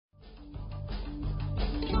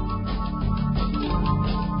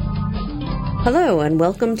Hello, and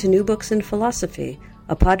welcome to New Books in Philosophy,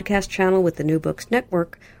 a podcast channel with the New Books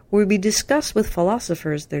Network, where we discuss with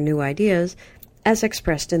philosophers their new ideas as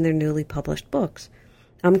expressed in their newly published books.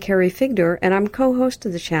 I'm Carrie Figdor, and I'm co-host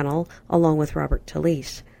of the channel along with Robert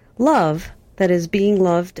Talisse. Love, that is, being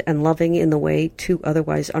loved and loving in the way two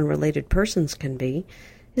otherwise unrelated persons can be,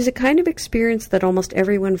 is a kind of experience that almost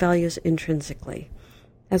everyone values intrinsically.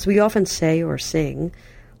 As we often say or sing,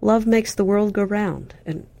 love makes the world go round,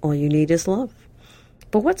 and all you need is love.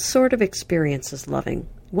 But what sort of experience is loving?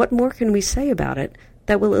 What more can we say about it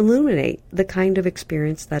that will illuminate the kind of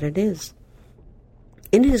experience that it is?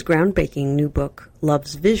 In his groundbreaking new book,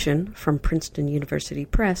 Love's Vision, from Princeton University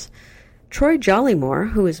Press, Troy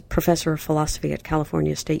Jollymore, who is professor of philosophy at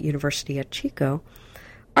California State University at Chico,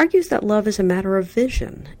 argues that love is a matter of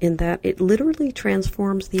vision, in that it literally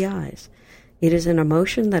transforms the eyes. It is an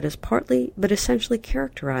emotion that is partly but essentially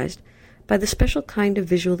characterized by the special kind of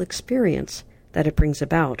visual experience that it brings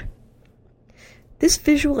about. This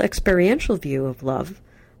visual experiential view of love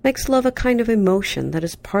makes love a kind of emotion that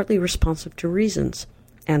is partly responsive to reasons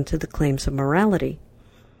and to the claims of morality.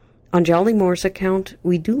 On Jollymore's account,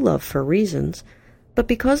 we do love for reasons, but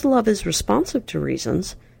because love is responsive to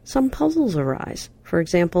reasons, some puzzles arise. For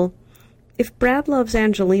example, if Brad loves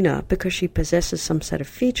Angelina because she possesses some set of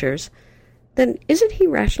features, then isn't he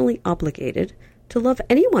rationally obligated to love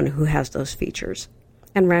anyone who has those features,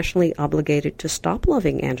 and rationally obligated to stop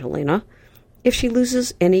loving Angelina if she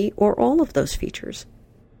loses any or all of those features?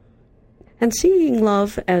 And seeing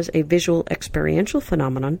love as a visual experiential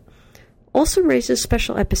phenomenon also raises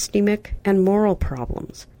special epistemic and moral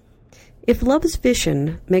problems. If love's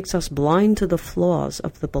vision makes us blind to the flaws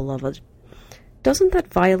of the beloved, doesn't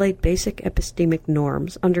that violate basic epistemic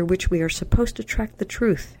norms under which we are supposed to track the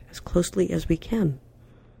truth as closely as we can?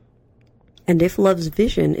 And if love's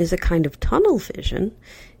vision is a kind of tunnel vision,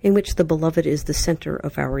 in which the beloved is the center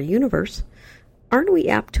of our universe, aren't we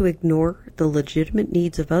apt to ignore the legitimate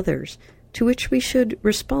needs of others, to which we should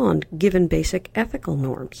respond given basic ethical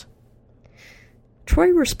norms? Troy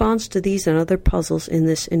responds to these and other puzzles in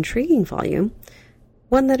this intriguing volume,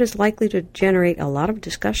 one that is likely to generate a lot of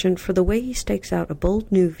discussion for the way he stakes out a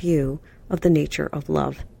bold new view of the nature of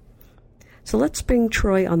love. So let's bring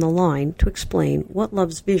Troy on the line to explain what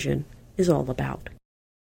Love's Vision is all about.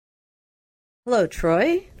 Hello,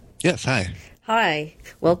 Troy. Yes, hi. Hi.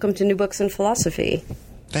 Welcome to New Books in Philosophy.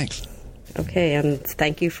 Thanks. Okay, and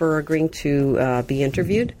thank you for agreeing to be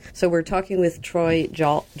interviewed. So we're talking with Troy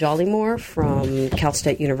Jollymore from Cal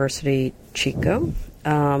State University, Chico,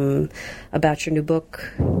 about your new book,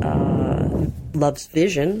 Love's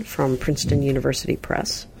Vision, from Princeton University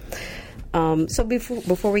Press. So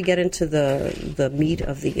before we get into the meat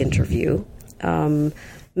of the interview,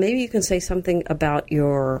 maybe you can say something about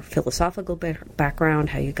your philosophical background,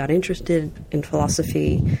 how you got interested in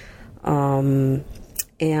philosophy,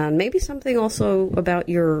 and maybe something also about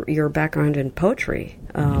your background in poetry,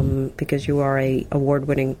 because you are a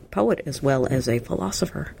award-winning poet as well as a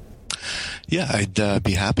philosopher. Yeah, I'd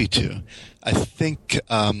be happy to. I think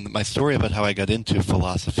my story about how I got into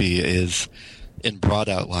philosophy is, in broad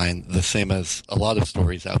outline, the same as a lot of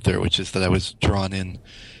stories out there, which is that I was drawn in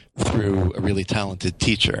through a really talented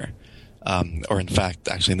teacher, or in fact,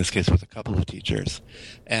 actually in this case, with a couple of teachers.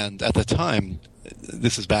 And at the time,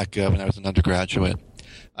 this is back when I was an undergraduate,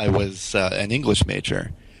 I was an English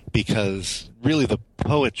major, because really the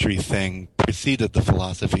poetry thing preceded the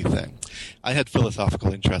philosophy thing. I had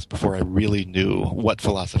philosophical interest before I really knew what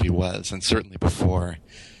philosophy was, and certainly before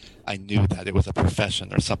I knew that it was a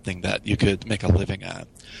profession or something that you could make a living at.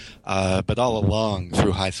 But all along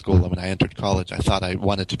through high school and when I entered college, I thought I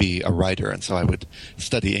wanted to be a writer, and so I would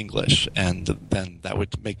study English, and then that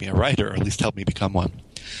would make me a writer, or at least help me become one.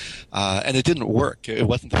 And it didn't work. It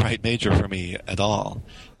wasn't the right major for me at all,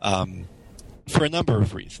 for a number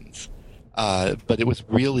of reasons. But it was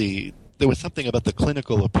really, there was something about the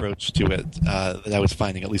clinical approach to it that I was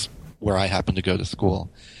finding, at least where I happened to go to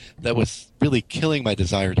school, that was really killing my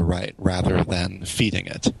desire to write rather than feeding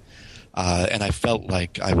it. And I felt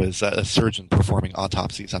like I was a surgeon performing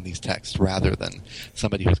autopsies on these texts rather than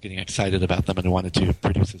somebody who was getting excited about them and wanted to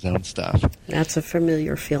produce his own stuff. That's a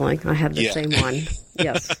familiar feeling. I have the same one.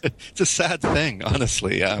 Yes. It's a sad thing,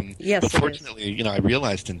 honestly. Yes, but fortunately, I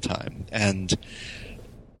realized in time. And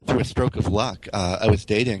through a stroke of luck, I was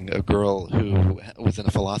dating a girl who was in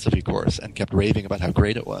a philosophy course and kept raving about how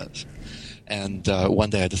great it was. And one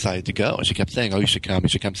day I decided to go, and she kept saying, "Oh, you should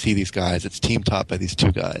come see these guys. It's team taught by these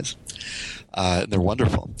two guys. They're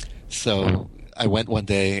wonderful." So I went one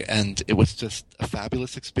day, and it was just a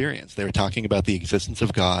fabulous experience. They were talking about the existence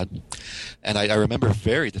of God, and I remember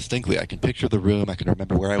very distinctly. I can picture the room. I can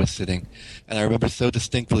remember where I was sitting, and I remember so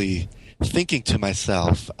distinctly thinking to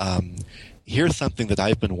myself, here's something that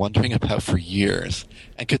I've been wondering about for years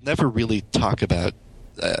and could never really talk about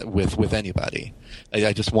with anybody.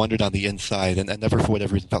 I just wondered on the inside and never for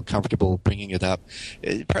whatever reason felt comfortable bringing it up,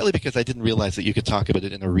 partly because I didn't realize that you could talk about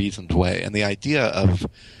it in a reasoned way. And the idea of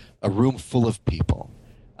a room full of people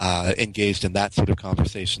engaged in that sort of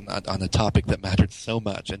conversation on a topic that mattered so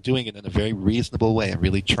much, and doing it in a very reasonable way and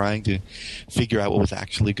really trying to figure out what was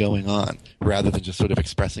actually going on rather than just sort of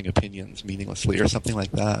expressing opinions meaninglessly or something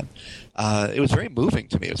like that. It was very moving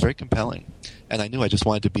to me. It was very compelling. And I knew I just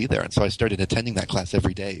wanted to be there. And so I started attending that class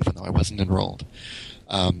every day, even though I wasn't enrolled.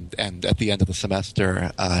 And at the end of the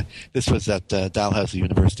semester, this was at Dalhousie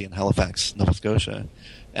University in Halifax, Nova Scotia.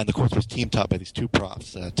 And the course was team taught by these two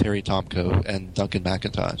profs, Terry Tomko and Duncan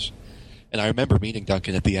McIntosh. And I remember meeting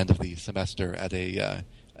Duncan at the end of the semester at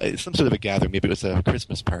some sort of a gathering. Maybe it was a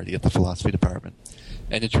Christmas party at the philosophy department,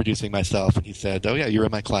 and introducing myself. And he said, "Oh yeah, you're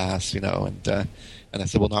in my class, you know." And I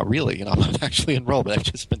said, "Well, not really. You know, I'm not actually enrolled, but I've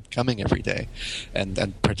just been coming every day, and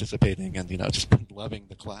participating, and just been loving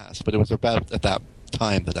the class." But it was about at that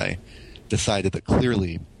time that I decided that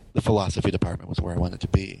clearly the philosophy department was where I wanted to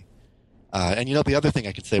be. And the other thing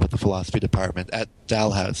I could say about the philosophy department at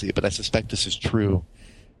Dalhousie, but I suspect this is true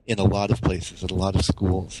in a lot of places, at a lot of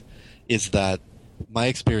schools, is that my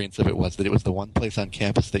experience of it was that it was the one place on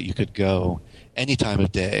campus that you could go any time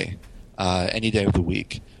of day, any day of the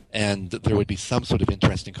week, and there would be some sort of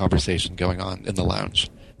interesting conversation going on in the lounge.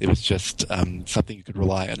 It was just something you could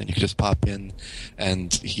rely on, and you could just pop in,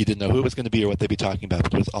 and you didn't know who it was going to be or what they'd be talking about,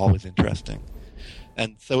 but it was always interesting.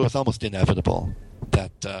 And so it was almost inevitable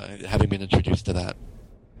that having been introduced to that,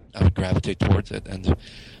 I would gravitate towards it. And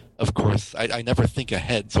of course, I never think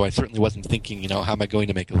ahead, so I certainly wasn't thinking, how am I going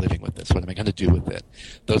to make a living with this? What am I going to do with it?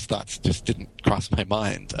 Those thoughts just didn't cross my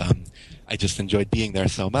mind. I just enjoyed being there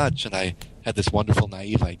so much, and I had this wonderful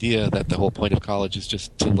naive idea that the whole point of college is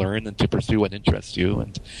just to learn and to pursue what interests you,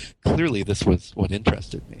 and clearly this was what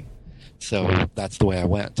interested me. So that's the way I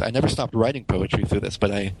went. I never stopped writing poetry through this,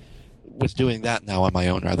 but I was doing that now on my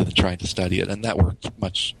own rather than trying to study it, and that worked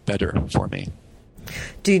much better for me.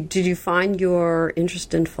 Did you find your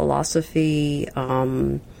interest in philosophy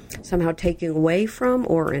somehow taking away from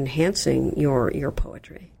or enhancing your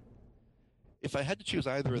poetry? If I had to choose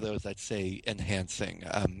either of those, I'd say enhancing.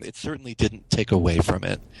 It certainly didn't take away from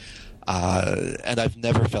it, and I've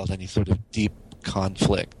never felt any sort of deep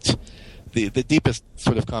conflict. The deepest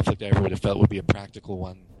sort of conflict I ever would have felt would be a practical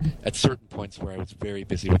one at certain points where I was very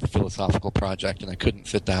busy with a philosophical project and I couldn't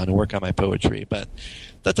sit down and work on my poetry. But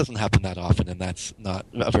that doesn't happen that often, and that's not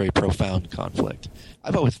a very profound conflict.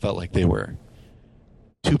 I've always felt like they were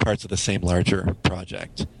two parts of the same larger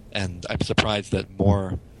project, and I'm surprised that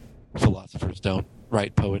more philosophers don't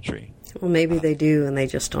write poetry. Well, maybe they do, and they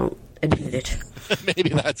just don't admit it. Maybe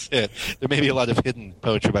that's it. There may be a lot of hidden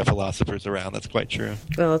poetry by philosophers around. That's quite true.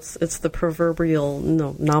 Well, it's the proverbial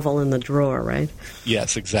novel in the drawer, right?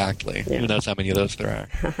 Yes, exactly. Yeah. Who knows how many of those there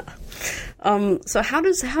are? So how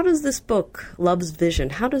does this book, Love's Vision,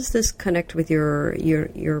 how does this connect with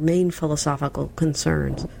your main philosophical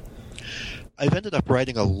concerns? I've ended up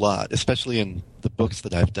writing a lot, especially in the books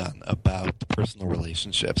that I've done, about personal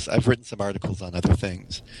relationships. I've written some articles on other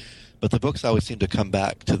things, but the books always seem to come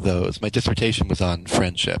back to those. My dissertation was on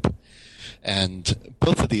friendship, and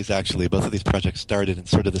both of these projects started in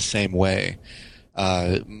sort of the same way.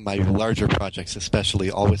 My larger projects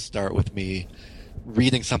especially always start with me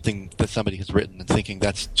reading something that somebody has written and thinking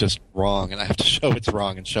that's just wrong, and I have to show it's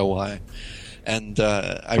wrong and show why. And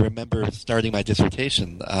I remember starting my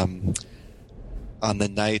dissertation on the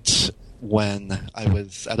night when I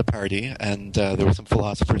was at a party, and there were some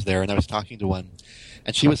philosophers there, and I was talking to one,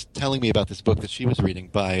 and she was telling me about this book that she was reading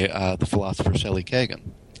by the philosopher Shelley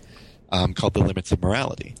Kagan, called The Limits of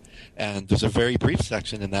Morality. And there's a very brief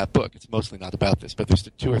section in that book. It's mostly not about this, but there's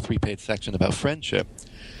a 2 or 3 page section about friendship,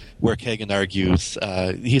 where Kagan argues,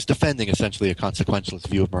 he's defending essentially a consequentialist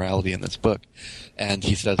view of morality in this book. And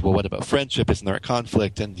he says, well, what about friendship? Isn't there a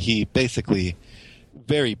conflict? And he basically,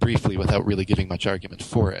 very briefly, without really giving much argument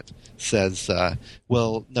for it, says,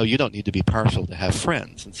 well, no, you don't need to be partial to have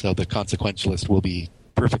friends. And so the consequentialist will be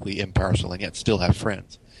perfectly impartial and yet still have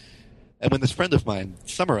friends. And when this friend of mine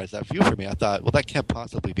summarized that view for me, I thought, well, that can't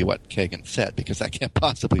possibly be what Kagan said, because that can't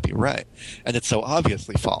possibly be right. And it's so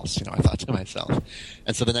obviously false, I thought to myself.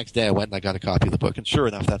 And so the next day I went and I got a copy of the book, and sure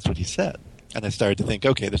enough, that's what he said. And I started to think,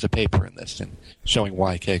 okay, there's a paper in this and showing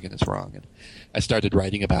why Kagan is wrong. And I started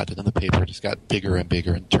writing about it, and the paper just got bigger and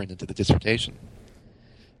bigger and turned into the dissertation.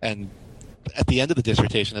 And at the end of the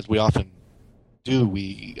dissertation, as we often do,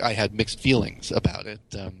 I had mixed feelings about it.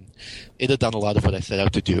 It had done a lot of what I set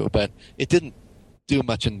out to do, but it didn't do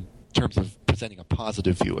much in terms of presenting a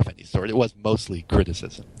positive view of any sort. It was mostly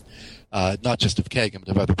criticism, not just of Kagan, but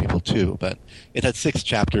of other people too. But it had 6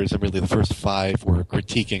 chapters, and really the first 5 were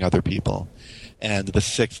critiquing other people. And the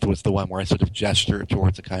 6th was the one where I sort of gestured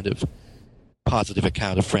towards a kind of positive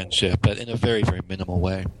account of friendship, but in a very, very minimal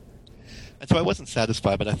way. And so I wasn't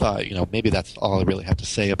satisfied, but I thought, maybe that's all I really have to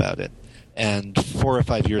say about it. And 4 or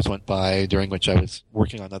 5 years went by, during which I was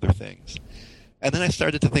working on other things. And then I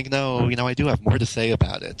started to think, no, I do have more to say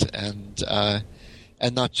about it. And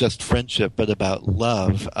not just friendship, but about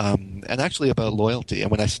love, and actually about loyalty. And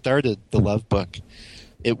when I started the love book,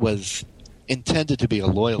 it was intended to be a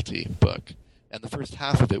loyalty book. And the first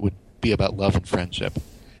half of it would be about love and friendship.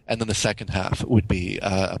 And then the second half would be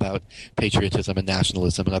about patriotism and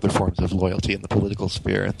nationalism and other forms of loyalty in the political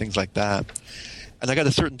sphere and things like that. And I got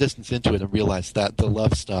a certain distance into it and realized that the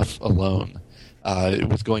love stuff alone it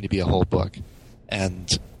was going to be a whole book,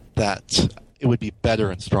 and that it would be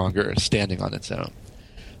better and stronger standing on its own.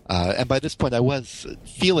 And by this point I was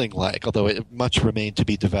feeling like, although much remained to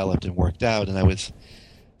be developed and worked out, and I was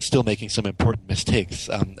still making some important mistakes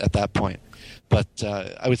at that point, but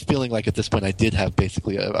I was feeling like at this point I did have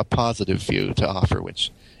basically a positive view to offer,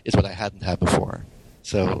 which is what I hadn't had before.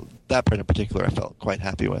 So that part in particular I felt quite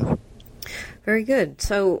happy with. Very good.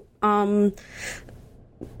 So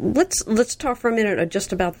let's talk for a minute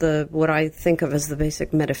just about what I think of as the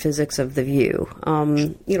basic metaphysics of the view.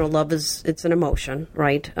 Love it's an emotion,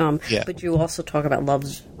 right? Yeah. But you also talk about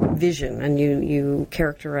love's vision, and you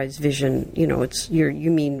characterize vision.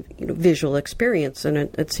 You mean visual experience, and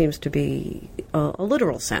it seems to be a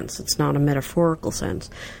literal sense. It's not a metaphorical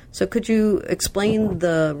sense. So could you explain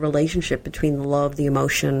the relationship between love, the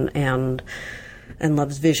emotion, and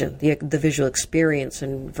love's vision, the visual experience,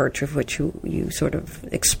 in virtue of which you sort of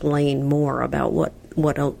explain more about what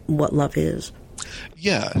love is?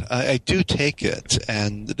 Yeah, I do take it,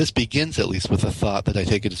 and this begins at least with a thought that I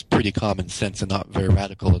take it as pretty common sense and not very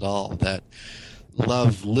radical at all, that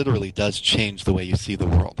love literally does change the way you see the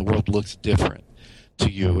world. The world looks different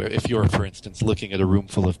to you if you're, for instance, looking at a room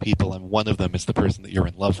full of people and one of them is the person that you're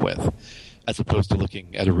in love with, as opposed to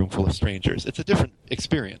looking at a room full of strangers. It's a different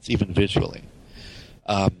experience, even visually.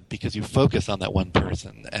 Because you focus on that one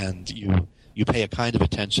person and you pay a kind of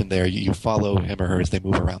attention there. You follow him or her as they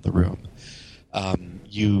move around the room.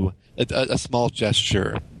 A small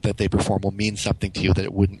gesture that they perform will mean something to you that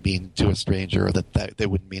it wouldn't mean to a stranger, or that they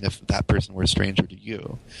wouldn't mean if that person were a stranger to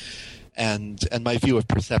you. And my view of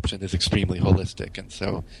perception is extremely holistic, and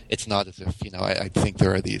so it's not as if I think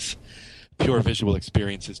there are these pure visual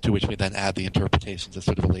experiences to which we then add the interpretations at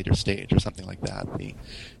sort of a later stage or something like that.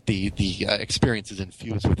 The experience is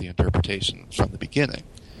infused with the interpretation from the beginning.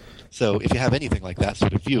 So if you have anything like that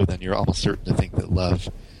sort of view, then you're almost certain to think that love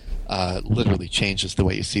literally changes the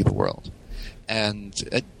way you see the world. And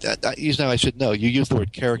I should know, you use the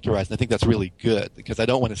word characterize, and I think that's really good, because I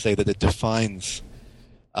don't want to say that it defines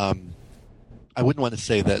I wouldn't want to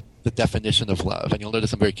say that the definition of love, and you'll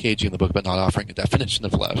notice I'm very cagey in the book about not offering a definition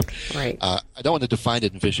of love. Right. I don't want to define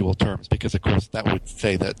it in visual terms, because of course that would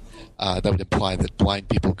say that that would imply that blind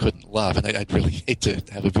people couldn't love, and I'd really hate to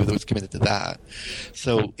have a view that was committed to that.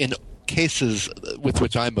 So in cases with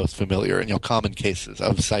which I'm most familiar, common cases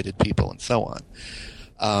of sighted people and so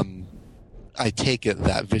on, I take it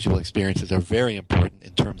that visual experiences are very important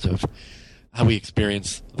in terms of how we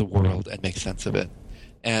experience the world and make sense of it.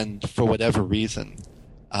 And for whatever reason,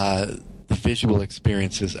 the visual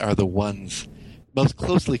experiences are the ones most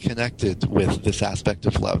closely connected with this aspect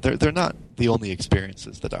of love. They're not the only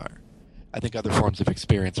experiences that are. I think other forms of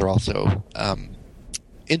experience are also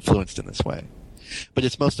influenced in this way. But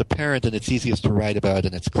it's most apparent, and it's easiest to write about,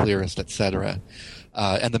 and it's clearest, etc.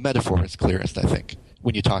 And the metaphor is clearest, I think,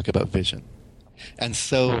 when you talk about vision. And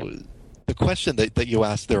so the question that you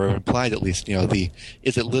asked there, or implied at least,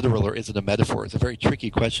 is it literal or is it a metaphor, is a very tricky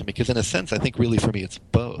question, because in a sense, I think really for me it's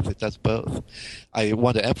both. It does both. I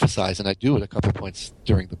want to emphasize, and I do at a couple points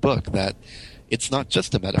during the book, that it's not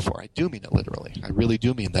just a metaphor. I do mean it literally. I really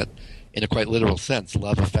do mean that in a quite literal sense,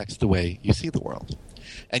 love affects the way you see the world.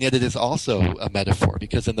 And yet it is also a metaphor,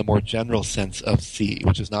 because in the more general sense of see,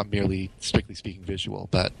 which is not merely, strictly speaking, visual,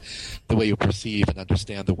 but the way you perceive and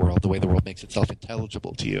understand the world, the way the world makes itself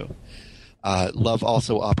intelligible to you, love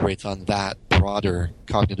also operates on that broader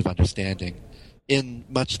cognitive understanding in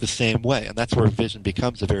much the same way. And that's where vision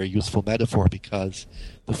becomes a very useful metaphor, because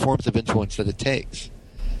the forms of influence that it takes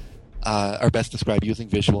are best described using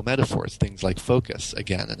visual metaphors, things like focus,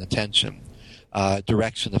 again, and attention,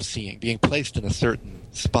 direction of seeing, being placed in a certain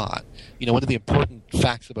spot. One of the important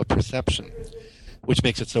facts about perception, which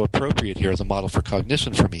makes it so appropriate here as a model for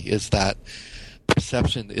cognition for me, is that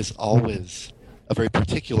perception is always a very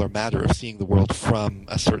particular matter of seeing the world from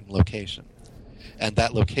a certain location. And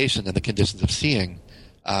that location and the conditions of seeing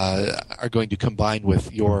are going to combine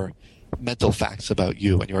with your mental facts about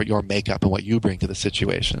you and your makeup and what you bring to the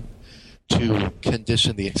situation to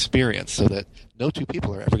condition the experience so that no two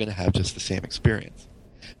people are ever going to have just the same experience.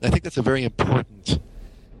 And I think that's a very important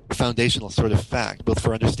foundational sort of fact, both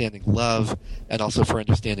for understanding love and also for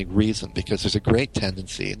understanding reason, because there's a great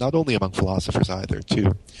tendency, not only among philosophers either,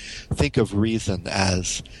 to think of reason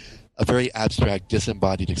as a very abstract,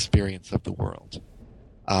 disembodied experience of the world.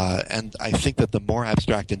 And I think that the more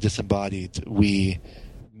abstract and disembodied we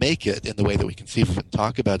make it in the way that we conceive of it and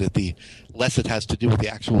talk about it, the less it has to do with the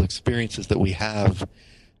actual experiences that we have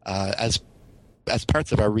as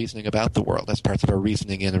parts of our reasoning about the world, as parts of our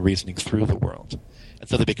reasoning in and reasoning through the world. And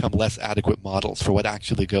so they become less adequate models for what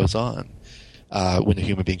actually goes on when a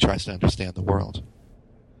human being tries to understand the world.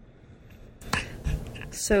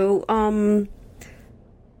 So,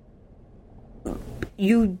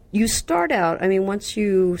 you start out. I mean, once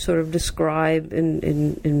you sort of describe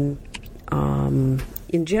in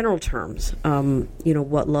general terms,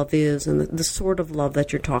 what love is and the sort of love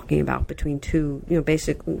that you're talking about between two,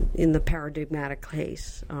 basically in the paradigmatic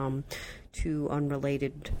case, two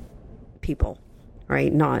unrelated people,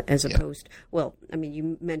 right? Not as opposed. Well, I mean,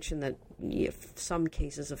 you mentioned that if some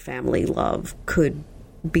cases of family love could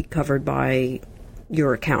be covered by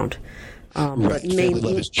your account. Right. But mainly, family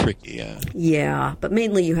love is tricky, yeah. Yeah, but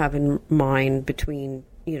mainly you have in mind between,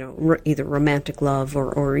 either romantic love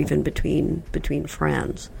or even between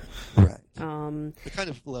friends. Right. The kind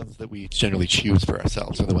of love that we generally choose for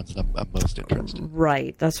ourselves are the ones that I'm most interested in.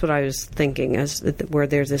 Right. That's what I was thinking, where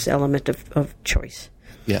there's this element of choice.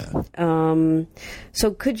 Yeah.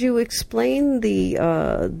 So could you explain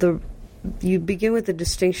you begin with the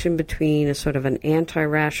distinction between a sort of an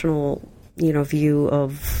anti-rational view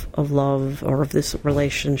of love or of this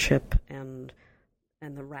relationship and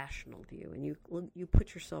the rational view, and you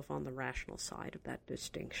put yourself on the rational side of that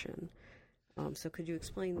distinction. So could you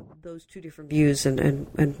explain those two different views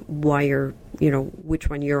and why you're which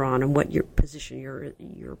one you're on and what your position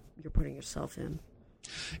you're putting yourself in?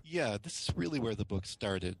 Yeah, this is really where the book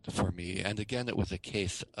started for me, and again, it was a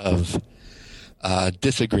case of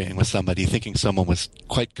disagreeing with somebody, thinking someone was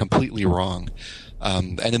quite completely wrong.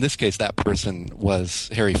 And in this case, that person was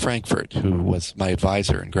Harry Frankfurt, who was my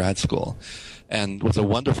advisor in grad school and was a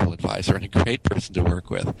wonderful advisor and a great person to work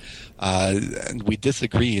with. And we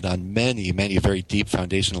disagreed on many, many very deep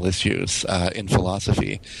foundational issues in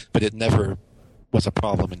philosophy, but it never was a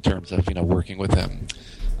problem in terms of, working with him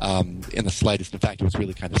in the slightest. In fact, it was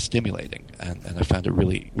really kind of stimulating, and I found it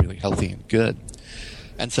really, really healthy and good.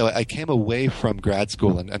 And so I came away from grad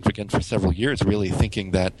school and again for several years really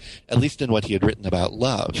thinking that, at least in what he had written about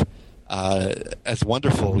love, as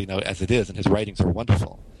wonderful, as it is, and his writings are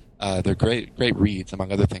wonderful, they're great reads,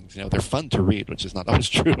 among other things. They're fun to read, which is not always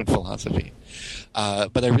true in philosophy.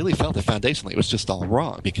 But I really felt that foundationally it was just all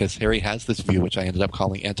wrong, because Harry has this view, which I ended up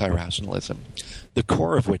calling anti-rationalism, the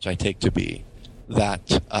core of which I take to be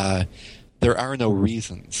that there are no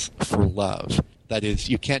reasons for love. That is,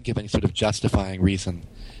 you can't give any sort of justifying reason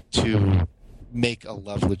to make a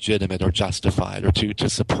love legitimate or justified or to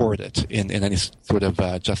support it in any sort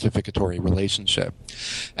of justificatory relationship.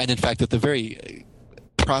 And in fact, that the very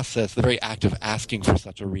process, the very act of asking for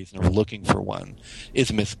such a reason or looking for one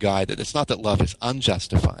is misguided. It's not that love is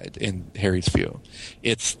unjustified in Harry's view.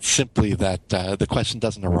 It's simply that the question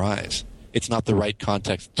doesn't arise. It's not the right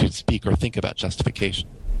context to speak or think about justification.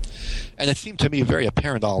 And it seemed to me very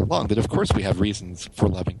apparent all along that, of course, we have reasons for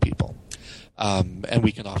loving people. And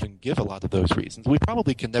we can often give a lot of those reasons. We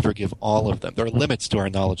probably can never give all of them. There are limits to our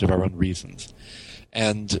knowledge of our own reasons.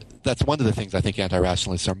 And that's one of the things I think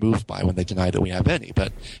anti-rationalists are moved by when they deny that we have any.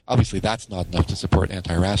 But obviously that's not enough to support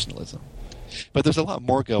anti-rationalism. But there's a lot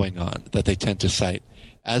more going on that they tend to cite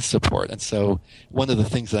as support. And so one of the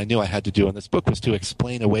things that I knew I had to do in this book was to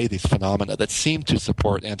explain away these phenomena that seem to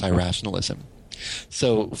support anti-rationalism.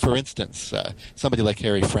 So, for instance, somebody like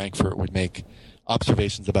Harry Frankfurt would make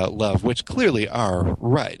observations about love, which clearly are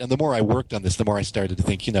right. And the more I worked on this, the more I started to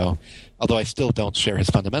think, although I still don't share his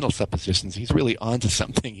fundamental suppositions, he's really onto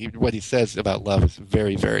something. What he says about love is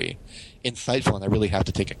very, very insightful, and I really have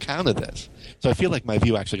to take account of this. So I feel like my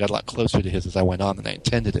view actually got a lot closer to his as I went on than I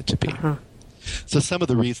intended it to be. Uh-huh. So some of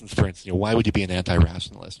the reasons, for instance, why would you be an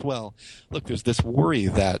anti-rationalist? Well, look, there's this worry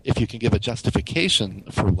that if you can give a justification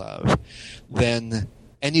for love, then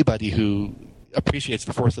anybody who appreciates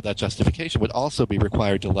the force of that justification would also be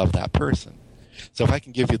required to love that person. So if I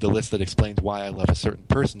can give you the list that explains why I love a certain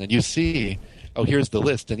person, and you see, oh, here's the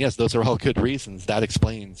list, and yes, those are all good reasons, that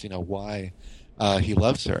explains, why he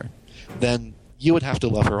loves her, then you would have to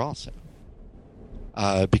love her also.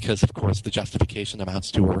 Because, of course, the justification amounts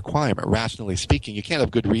to a requirement. Rationally speaking, you can't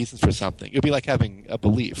have good reasons for something. It would be like having a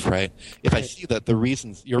belief, right? If I see that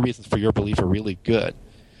your reasons for your belief are really good,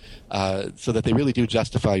 so that they really do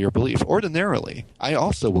justify your belief, ordinarily, I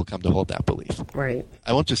also will come to hold that belief. Right.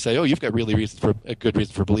 I won't just say, oh, you've got a good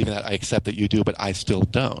reason for believing that. I accept that you do, but I still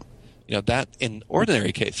don't. That in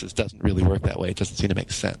ordinary cases doesn't really work that way. It doesn't seem to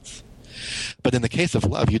make sense. But in the case of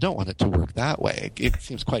love, you don't want it to work that way. It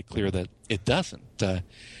seems quite clear that it doesn't.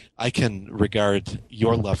 I can regard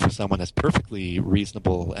your love for someone as perfectly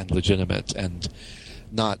reasonable and legitimate and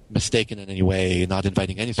not mistaken in any way, not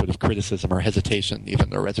inviting any sort of criticism or hesitation,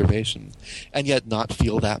 even or reservation, and yet not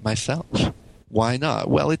feel that myself. Why not?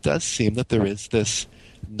 Well, it does seem that there is this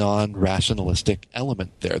non-rationalistic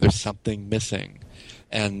element there. There's something missing.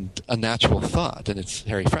 And a natural thought, and it's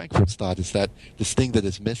Harry Frankfurt's thought, is that this thing that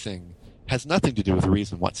is missing has nothing to do with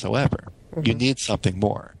reason whatsoever. Mm-hmm. You need something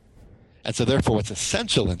more. And so therefore what's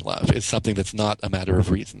essential in love is something that's not a matter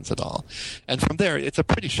of reasons at all. And from there, it's a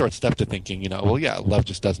pretty short step to thinking, well, yeah, love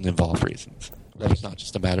just doesn't involve reasons. Love is not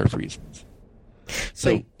just a matter of reasons.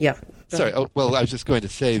 So yeah. Sorry. I was just going to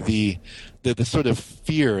say the sort of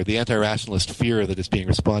fear, the anti-rationalist fear that is being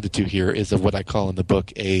responded to here is of what I call in the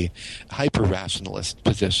book a hyper-rationalist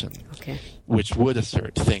position, which would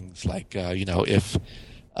assert things like, if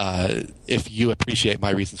you appreciate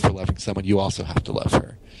my reasons for loving someone, you also have to love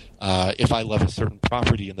her. If I love a certain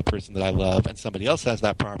property in the person that I love and somebody else has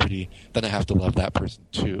that property, then I have to love that person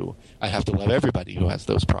too. I have to love everybody who has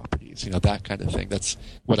those properties, that kind of thing. That's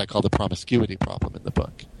what I call the promiscuity problem in the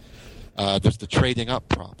book. There's the trading up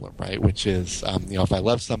problem, right? Which is, if I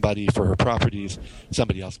love somebody for her properties,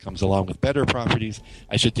 somebody else comes along with better properties,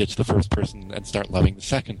 I should ditch the first person and start loving the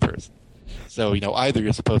second person. So, either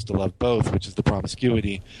you're supposed to love both, which is the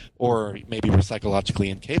promiscuity, or maybe we're psychologically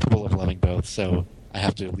incapable of loving both, so I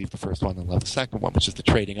have to leave the first one and love the second one, which is the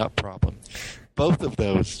trading up problem. Both of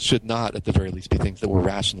those should not, at the very least, be things that we're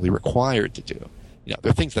rationally required to do.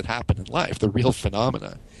 They're things that happen in life. They're real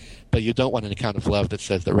phenomena. But you don't want an account of love that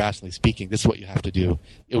says that, rationally speaking, this is what you have to do.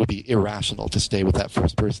 It would be irrational to stay with that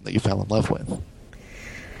first person that you fell in love with.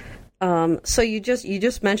 So you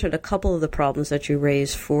just mentioned a couple of the problems that you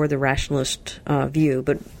raised for the rationalist view,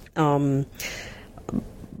 but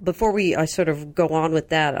before I sort of go on with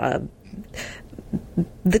that,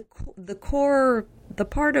 the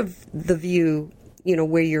part of the view,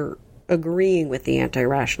 where you're agreeing with the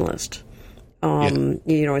anti-rationalist,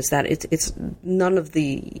 is that it's none of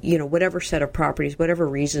the, whatever set of properties, whatever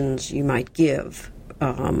reasons you might give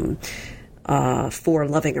for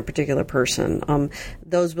loving a particular person,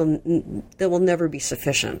 they will never be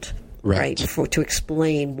sufficient, right? To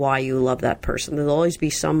explain why you love that person. There'll always be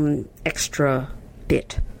some extra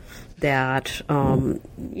bit that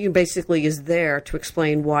basically is there to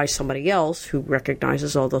explain why somebody else who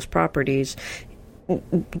recognizes all those properties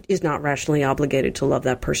is not rationally obligated to love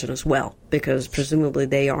that person as well, because presumably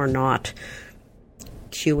they are not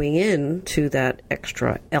queuing in to that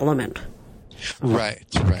extra element. Right.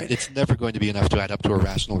 It's never going to be enough to add up to a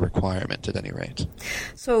rational requirement, at any rate.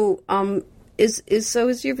 So, is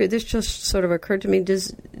your view? This just sort of occurred to me.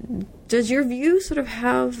 Does your view sort of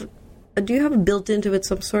have? Do you have built into it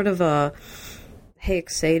some sort of a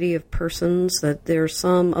haexady of persons, that there's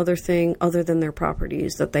some other thing other than their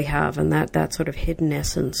properties that they have, and that sort of hidden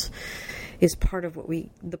essence is part of what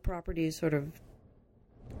the properties sort of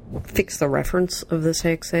fix the reference of this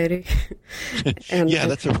haexady? Yeah,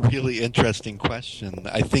 that's a really interesting question.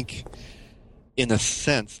 I think, in a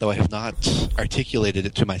sense, though I have not articulated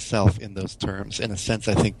it to myself in those terms, in a sense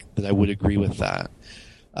I think that I would agree with that.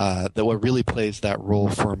 That what really plays that role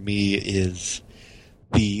for me is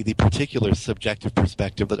the particular subjective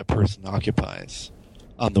perspective that a person occupies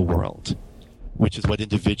on the world, which is what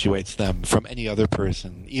individuates them from any other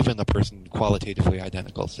person, even a person qualitatively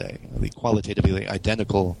identical, say. The qualitatively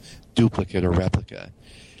identical duplicate or replica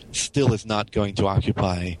still is not going to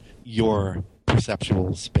occupy your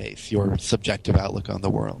perceptual space, your subjective outlook on the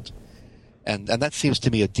world. And that seems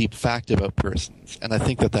to me a deep fact about persons. And I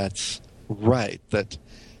think that that's right, that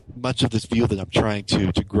much of this view that I'm trying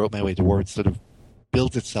to grope my way towards sort of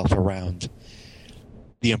builds itself around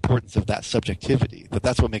the importance of that subjectivity,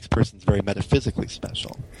 that's what makes persons very metaphysically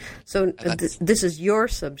special. So this is your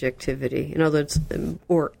subjectivity, in other words,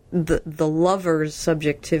 or the lover's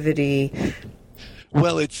subjectivity.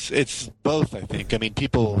 Well, it's both, I think. I mean,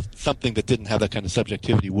 something that didn't have that kind of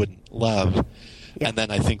subjectivity wouldn't love. Yeah. And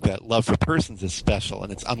then I think that love for persons is special,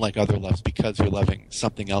 and it's unlike other loves because you're loving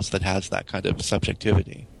something else that has that kind of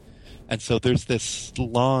subjectivity. And so there's this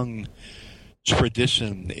long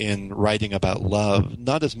tradition in writing about love,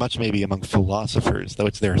 not as much maybe among philosophers, though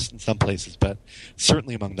it's there in some places, but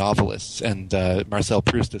certainly among novelists. And Marcel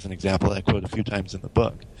Proust is an example I quote a few times in the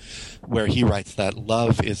book, where he writes that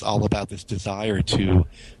love is all about this desire to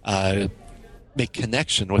make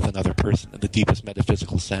connection with another person in the deepest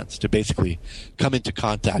metaphysical sense, to basically come into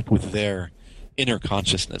contact with their inner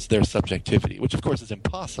consciousness, their subjectivity, which of course is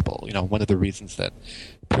impossible. One of the reasons that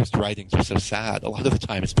Proust's writings are so sad a lot of the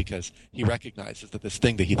time is because he recognizes that this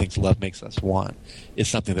thing that he thinks love makes us want is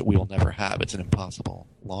something that we will never have. It's an impossible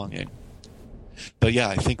longing. But yeah,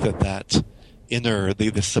 I think that inner,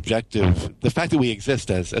 the subjective, the fact that we exist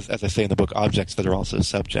as I say in the book, objects that are also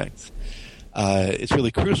subjects, it's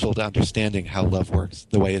really crucial to understanding how love works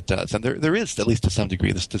the way it does. And there is, at least to some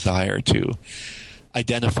degree, this desire to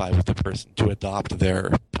identify with the person, to adopt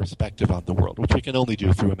their perspective on the world, which we can only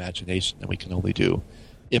do through imagination, and we can only do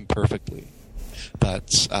imperfectly.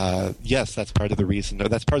 But yes, that's part of the reason, or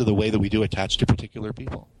that's part of the way that we do attach to particular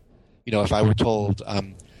people. If I were told,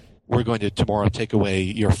 we're going to tomorrow take away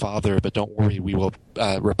your father, but don't worry, we will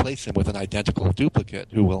replace him with an identical duplicate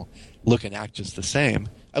who will look and act just the same,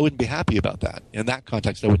 I wouldn't be happy about that. In that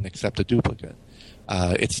context, I wouldn't accept a duplicate.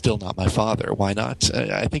 It's still not my father. Why not?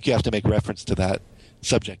 I think you have to make reference to that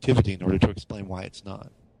subjectivity in order to explain why it's not.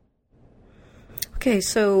 Okay,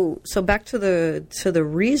 so back to the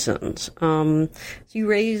reasons. You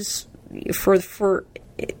raise for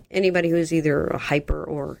anybody who is either a hyper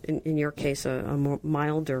or, in your case, a more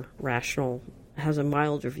milder rational, has a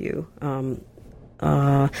milder view.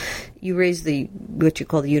 You raise what you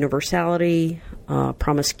call the universality,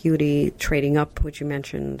 promiscuity, trading up, which you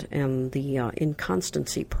mentioned, and the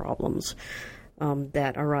inconstancy problems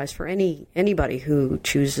that arise for anybody who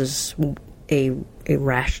chooses a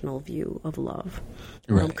rational view of love.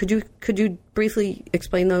 Right. Could you briefly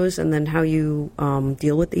explain those and then how you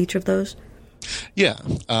deal with each of those? Yeah,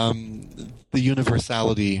 the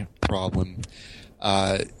universality problem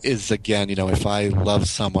is, again, if I love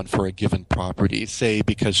someone for a given property, say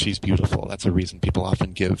because she's beautiful, that's a reason people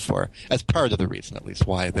often give for, as part of the reason at least,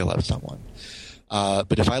 why they love someone.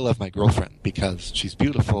 But if I love my girlfriend because she's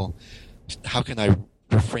beautiful, how can I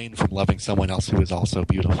refrain from loving someone else who is also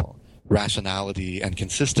beautiful? Rationality and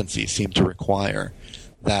consistency seem to require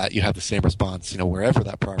that you have the same response, wherever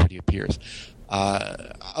that property appears.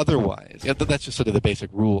 Otherwise, that's just sort of the basic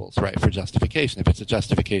rules, right, for justification. If it's a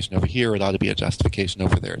justification over here, it ought to be a justification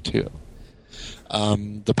over there, too.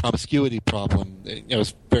 The promiscuity problem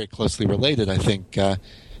is very closely related, I think.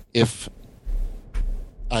 If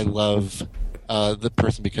I love the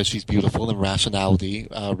person because she's beautiful, then rationality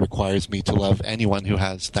requires me to love anyone who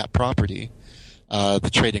has that property. The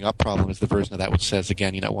trading up problem is the version of that which says,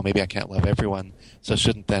 again, well, maybe I can't love everyone, so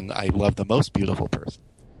shouldn't then I love the most beautiful person?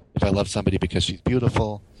 If I love somebody because she's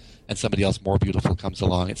beautiful and somebody else more beautiful comes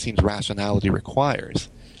along, it seems rationality requires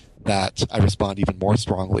that I respond even more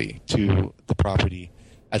strongly to the property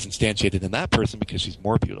as instantiated in that person because she's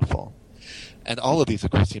more beautiful. And all of these,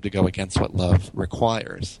 of course, seem to go against what love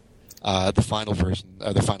requires. The final version,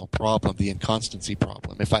 or the final problem, the inconstancy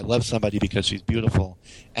problem. If I love somebody because she's beautiful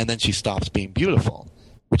and then she stops being beautiful,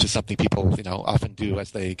 which is something people, often do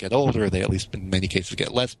as they get older, they at least in many cases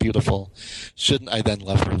get less beautiful, shouldn't I then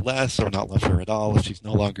love her less or not love her at all if she's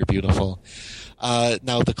no longer beautiful?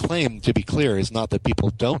 Now, the claim, to be clear, is not that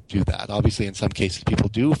people don't do that. Obviously, in some cases, people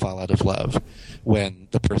do fall out of love when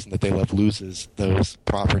the person that they love loses those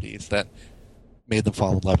properties that made them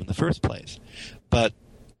fall in love in the first place. But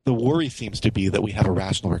the worry seems to be that we have a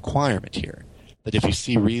rational requirement here, that if you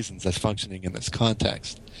see reasons as functioning in this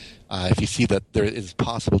context, if you see that there is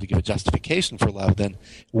possible to give a justification for love, then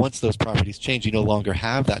once those properties change, you no longer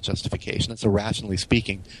have that justification. And so rationally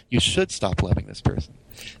speaking, you should stop loving this person.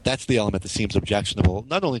 That's the element that seems objectionable,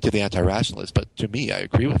 not only to the anti-rationalist, but to me. I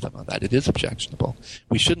agree with them on that. It is objectionable.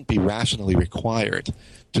 We shouldn't be rationally required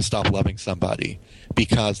to stop loving somebody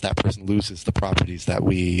because that person loses the properties that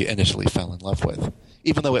we initially fell in love with.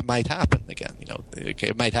 Even though it might happen, again, okay,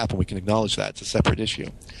 it might happen, we can acknowledge that, it's a separate issue.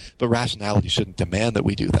 But rationality shouldn't demand that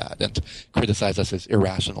we do that and criticize us as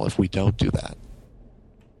irrational if we don't do that.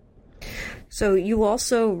 So you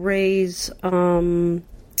also raise both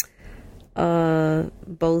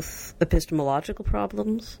epistemological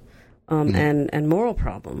problems and moral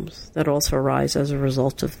problems that also arise as a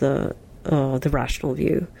result of the rational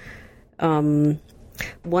view.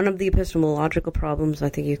 One of the epistemological problems I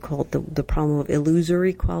think you called the problem of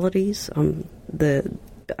illusory qualities.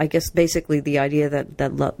 I guess basically the idea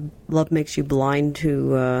that love makes you blind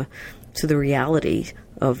to the reality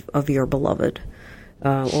of your beloved,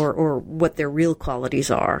 or what their real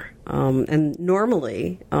qualities are. And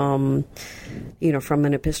normally, from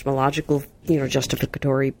an epistemological,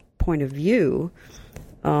 justificatory point of view,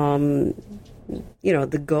 the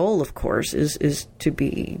goal, of course, is to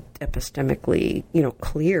be epistemically,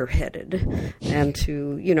 clear-headed, and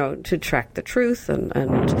to track the truth,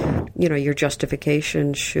 and your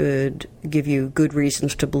justification should give you good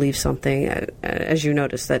reasons to believe something, as you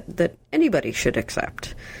notice, that anybody should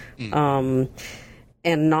accept, and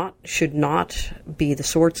should not be the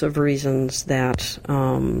sorts of reasons that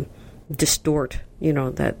distort,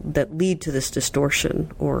 that lead to this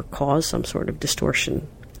distortion or cause some sort of distortion.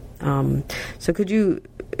 So could you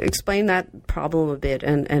explain that problem a bit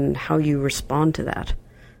and how you respond to that?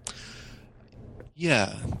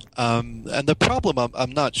 Yeah. And the problem,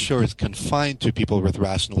 I'm not sure, is confined to people with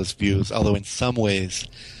rationalist views, although in some ways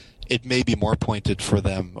it may be more pointed for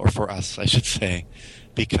them, or for us, I should say,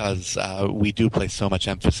 because we do place so much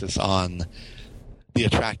emphasis on the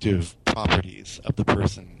attractive properties of the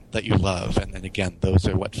person that you love. And then again, those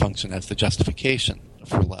are what function as the justification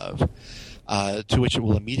for love. To which it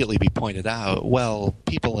will immediately be pointed out, well,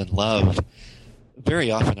 people in love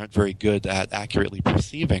very often aren't very good at accurately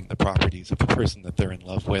perceiving the properties of the person that they're in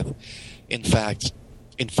love with. In fact,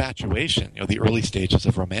 infatuation, the early stages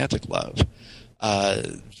of romantic love,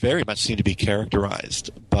 very much seem to be characterized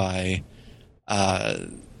by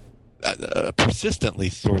persistently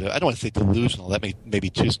sort of, I don't want to say delusional, that may be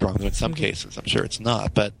too strong, though in some cases I'm sure it's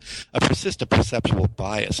not, but a persistent perceptual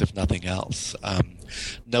bias, if nothing else.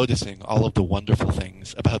 Noticing all of the wonderful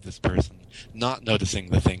things about this person, not noticing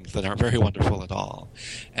the things that aren't very wonderful at all,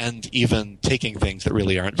 and even taking things that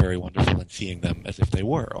really aren't very wonderful and seeing them as if they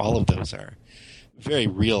were. All of those are very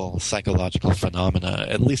real psychological phenomena,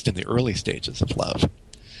 at least in the early stages of love.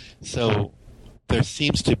 So there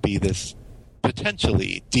seems to be this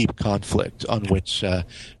potentially deep conflict on which a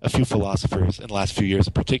few philosophers in the last few years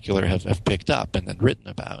in particular have picked up and then written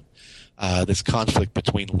about. This conflict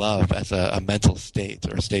between love as a mental state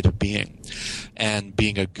or a state of being and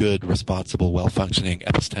being a good, responsible, well-functioning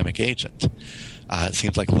epistemic agent. It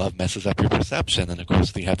seems like love messes up your perception, and of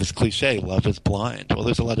course you have this cliche, love is blind. Well,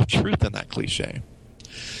 there's a lot of truth in that cliche.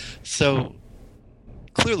 So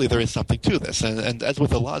clearly there is something to this, and as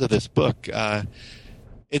with a lot of this book,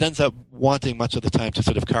 it ends up wanting much of the time to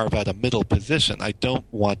sort of carve out a middle position. I don't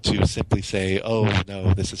want to simply say, oh,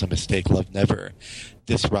 no, this is a mistake. Love never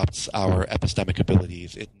disrupts our epistemic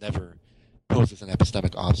abilities. It never poses an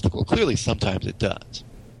epistemic obstacle. Clearly, sometimes it does.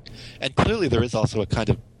 And clearly there is also a kind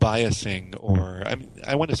of biasing, or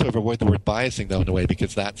I want to sort of avoid the word biasing, though, in a way,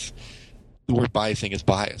 because the word biasing is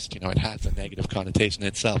biased. It has a negative connotation in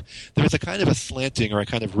itself. There's a kind of a slanting or a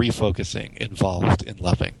kind of refocusing involved in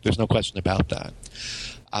loving. There's no question about that.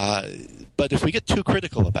 But if we get too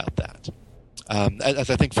critical about that, as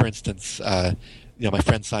I think, for instance, my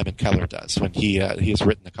friend Simon Keller does when he has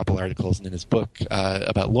written a couple articles in his book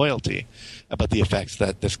about loyalty, about the effects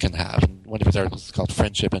that this can have. And one of his articles is called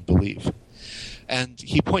Friendship and Belief. And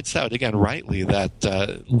he points out, again, rightly,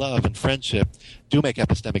 that love and friendship do make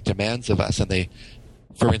epistemic demands of us. And they,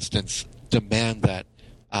 for instance, demand that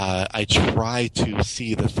I try to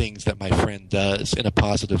see the things that my friend does in a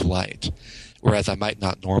positive light, whereas I might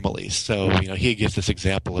not normally. So, he gives this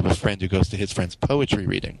example of a friend who goes to his friend's poetry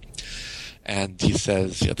reading. And he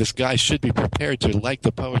says, this guy should be prepared to like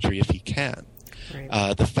the poetry if he can.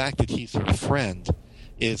 Right. The fact that he's her friend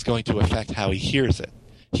is going to affect how he hears it.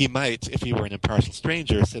 He might, if he were an impartial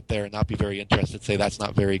stranger, sit there and not be very interested, say that's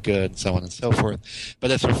not very good, and so on and so forth. But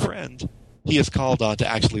as her friend, he is called on to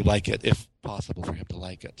actually like it, if possible for him to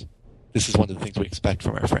like it. This is one of the things we expect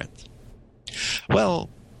from our friends. Well,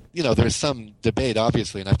 there's some debate,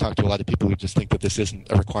 obviously, and I've talked to a lot of people who just think that this isn't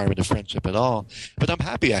a requirement of friendship at all. But I'm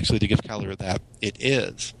happy, actually, to give Keller that it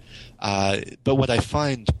is. But what I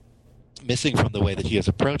find missing from the way that he has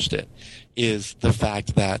approached it is the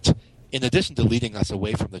fact that in addition to leading us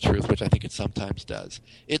away from the truth, which I think it sometimes does,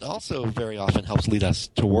 it also very often helps lead us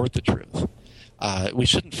toward the truth. We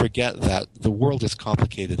shouldn't forget that the world is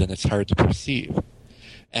complicated and it's hard to perceive.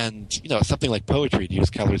 And, something like poetry, to use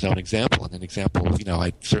Keller's own example, and an example,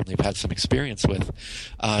 I certainly have had some experience with,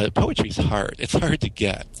 poetry is hard. It's hard to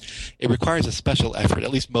get. It requires a special effort, at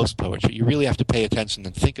least most poetry. You really have to pay attention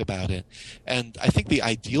and think about it. And I think the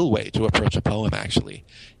ideal way to approach a poem, actually,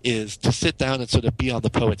 is to sit down and sort of be on the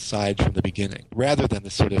poet's side from the beginning, rather than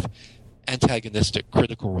this sort of antagonistic,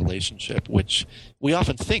 critical relationship, which we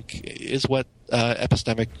often think is what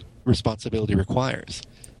epistemic responsibility requires.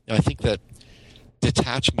 I think that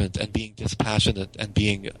detachment and being dispassionate and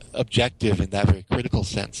being objective in that very critical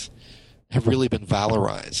sense have really been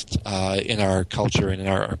valorized in our culture and in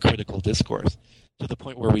our critical discourse, to the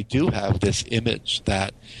point where we do have this image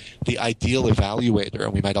that the ideal evaluator,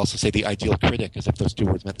 and we might also say the ideal critic, as if those two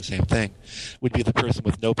words meant the same thing, would be the person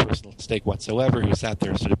with no personal stake whatsoever, who sat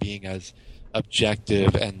there sort of being as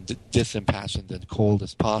objective and disimpassioned and cold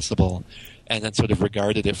as possible, and then sort of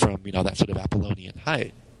regarded it from, that sort of Apollonian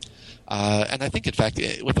height. And I think, in fact,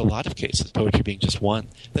 with a lot of cases, poetry being just one,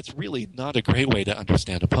 that's really not a great way to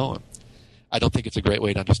understand a poem. I don't think it's a great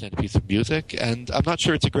way to understand a piece of music, and I'm not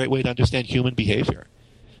sure it's a great way to understand human behavior.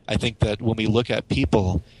 I think that when we look at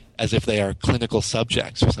people as if they are clinical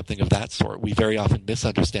subjects or something of that sort, we very often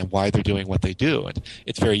misunderstand why they're doing what they do. And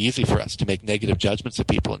it's very easy for us to make negative judgments of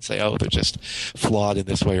people and say, oh, they're just flawed in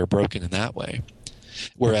this way or broken in that way.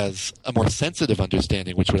 Whereas a more sensitive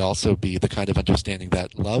understanding, which would also be the kind of understanding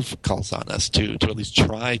that love calls on us to at least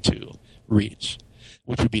try to reach,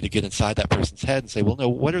 which would be to get inside that person's head and say, well, no,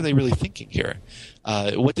 what are they really thinking here?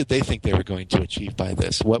 What did they think they were going to achieve by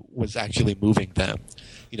this? What was actually moving them?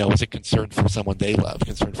 Was it concern for someone they love,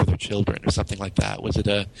 concern for their children, or something like that? Was it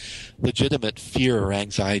a legitimate fear or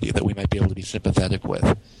anxiety that we might be able to be sympathetic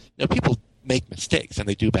with? People make mistakes and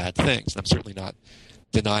they do bad things, and I'm certainly not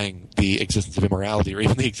denying the existence of immorality or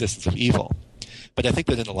even the existence of evil. But I think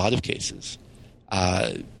that in a lot of cases,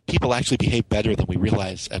 people actually behave better than we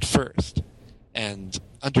realize at first. And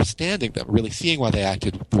understanding them, really seeing why they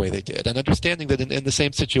acted the way they did, and understanding that in the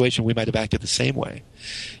same situation we might have acted the same way,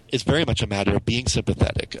 is very much a matter of being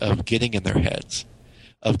sympathetic, of getting in their heads,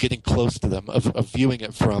 of getting close to them, of viewing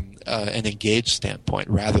it from an engaged standpoint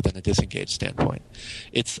rather than a disengaged standpoint.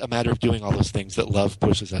 It's a matter of doing all those things that love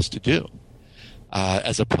pushes us to do,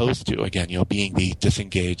 as opposed to, again, being the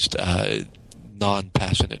disengaged,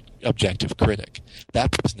 non-passionate, objective critic.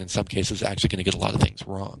 That person, in some cases, is actually going to get a lot of things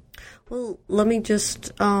wrong. Well, let me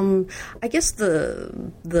just, I guess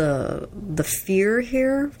the fear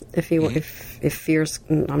here, if fear's,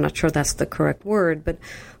 I'm not sure that's the correct word, but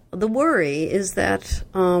the worry is that,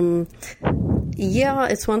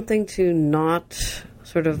 it's one thing to not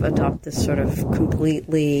sort of adopt this sort of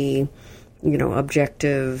completely,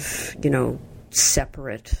 objective,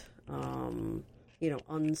 separate,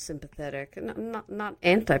 unsympathetic, not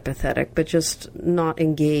antipathetic, but just not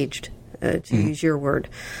engaged, to use your word,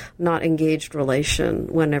 not engaged relation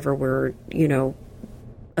whenever we're,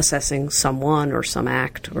 assessing someone or some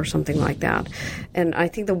act or something like that. And I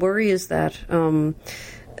think the worry is that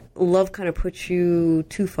love kind of puts you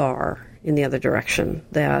too far in the other direction,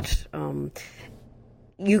 that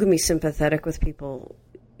you can be sympathetic with people,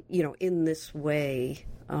 in this way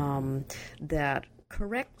that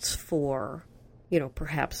corrects for,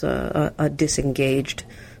 perhaps a disengaged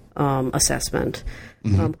assessment,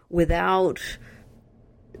 without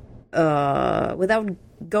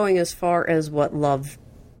going as far as what love,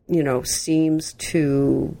 seems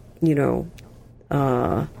to,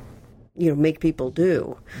 make people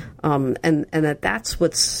do, and that's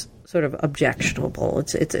what's sort of objectionable.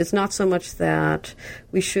 It's not so much that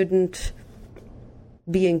we shouldn't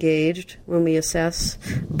be engaged when we assess,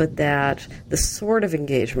 but that the sort of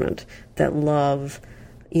engagement that love,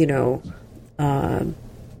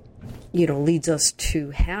 leads us to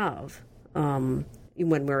have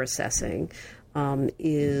when we're assessing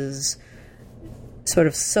is sort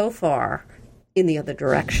of so far in the other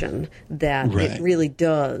direction that it really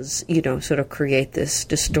does, sort of create this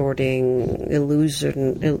distorting,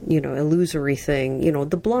 illusory thing,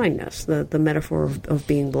 the blindness, the metaphor of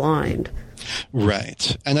being blind.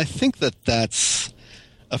 Right. And I think that that's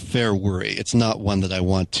a fair worry. It's not one that I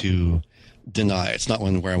want to deny. It's not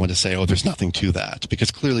one where I want to say, oh, there's nothing to that, because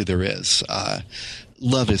clearly there is.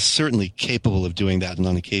 Love is certainly capable of doing that and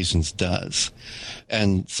on occasions does.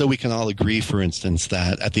 And so we can all agree, for instance,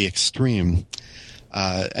 that at the extreme,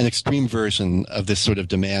 an extreme version of this sort of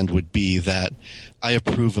demand would be that I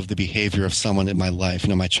approve of the behavior of someone in my life,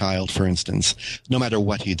 my child, for instance, no matter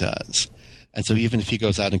what he does. And so even if he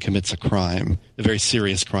goes out and commits a crime, a very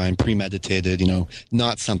serious crime, premeditated,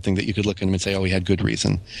 not something that you could look at him and say, oh, he had good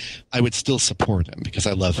reason, I would still support him because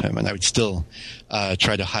I love him. And I would still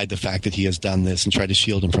try to hide the fact that he has done this and try to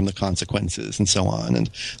shield him from the consequences and so on. And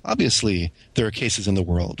obviously, there are cases in the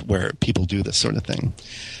world where people do this sort of thing.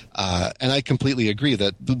 And I completely agree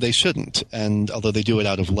that they shouldn't. And although they do it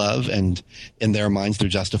out of love and in their minds they're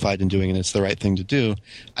justified in doing it, it's the right thing to do,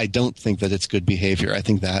 I don't think that it's good behavior. I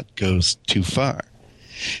think that goes too far.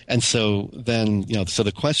 And so then, so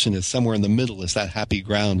the question is somewhere in the middle is that happy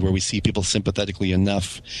ground where we see people sympathetically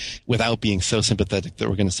enough without being so sympathetic that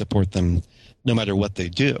we're going to support them no matter what they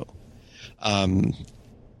do.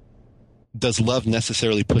 Does love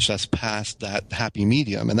necessarily push us past that happy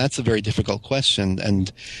medium? And that's a very difficult question. And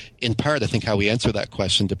in part, I think how we answer that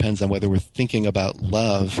question depends on whether we're thinking about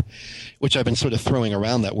love, which I've been sort of throwing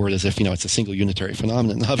around that word as if, it's a single unitary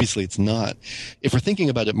phenomenon. Obviously, it's not. If we're thinking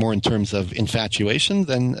about it more in terms of infatuation,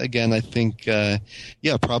 then again, I think,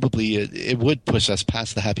 probably it would push us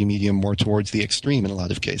past the happy medium more towards the extreme in a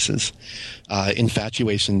lot of cases.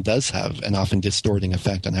 Infatuation does have an often distorting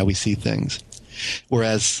effect on how we see things.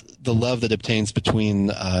 Whereas the love that obtains between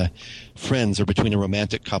friends or between a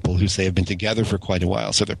romantic couple who, say, have been together for quite a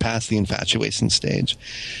while, so they're past the infatuation stage,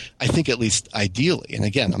 I think at least ideally, and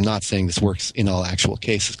again, I'm not saying this works in all actual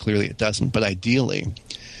cases, clearly it doesn't, but ideally,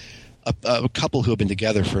 a couple who have been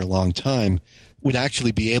together for a long time would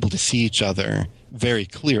actually be able to see each other very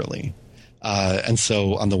clearly. And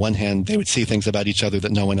so on the one hand, they would see things about each other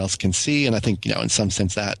that no one else can see. And I think, in some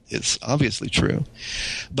sense that is obviously true.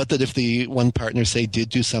 But that if the one partner, say, did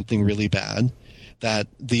do something really bad, that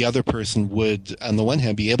the other person would, on the one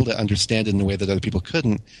hand, be able to understand it in a way that other people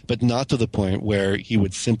couldn't, but not to the point where he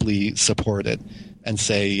would simply support it and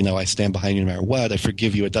say, I stand behind you no matter what, I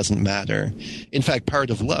forgive you, it doesn't matter. In fact, part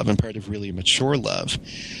of love and part of really mature love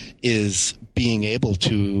is being able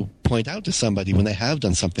to point out to somebody when they have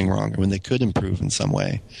done something wrong or when they could improve in some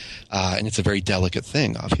way. And it's a very delicate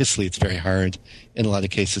thing. Obviously, it's very hard in a lot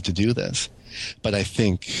of cases to do this. But I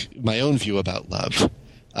think my own view about love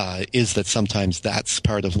is that sometimes that's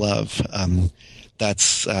part of love.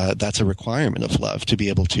 That's a requirement of love to be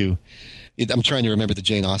able to. I'm trying to remember the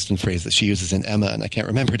Jane Austen phrase that she uses in Emma, and I can't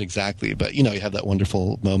remember it exactly, but you have that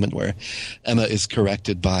wonderful moment where Emma is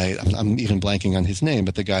corrected by, I'm even blanking on his name,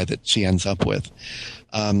 but the guy that she ends up with,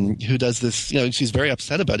 who does this, she's very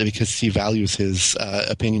upset about it because she values his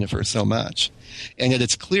opinion of her so much. And yet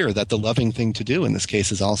it's clear that the loving thing to do in this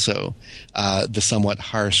case is also the somewhat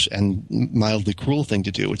harsh and mildly cruel thing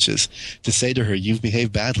to do, which is to say to her, you've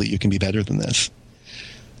behaved badly, you can be better than this.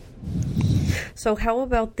 So how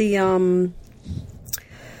about the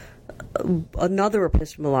another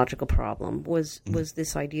epistemological problem was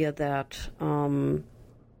this idea that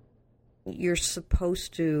you're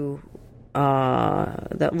supposed to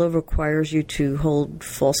that love requires you to hold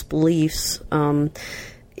false beliefs in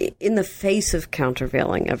the face of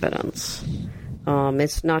countervailing evidence.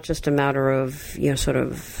 It's not just a matter of sort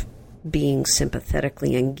of being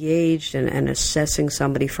sympathetically engaged and assessing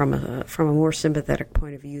somebody from a more sympathetic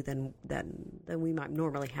point of view than we might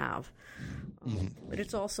normally have. But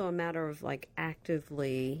it's also a matter of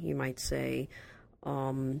actively, you might say,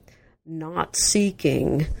 not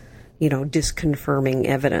seeking, disconfirming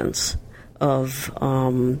evidence of,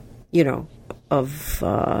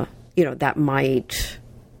 that might,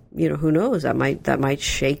 who knows, that might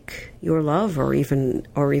shake your love or even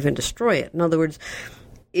destroy it. In other words,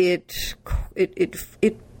 it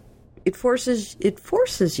forces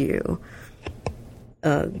you.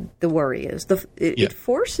 The worry is it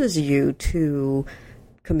forces you to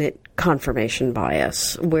commit confirmation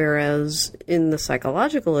bias, whereas in the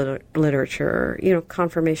psychological literature,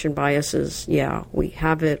 confirmation bias is, we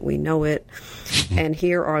have it, we know it, and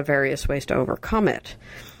here are various ways to overcome it.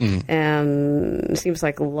 And it seems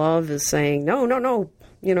like love is saying, no,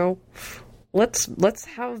 let's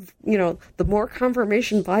have, the more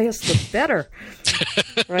confirmation bias, the better,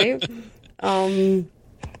 right?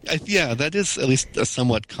 Yeah, that is at least a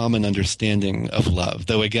somewhat common understanding of love.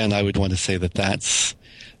 Though, again, I would want to say that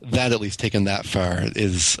at least taken that far,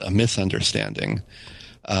 is a misunderstanding.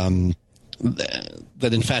 That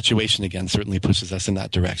infatuation, again, certainly pushes us in that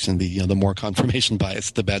direction. The more confirmation bias,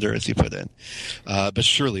 the better, as you put it. But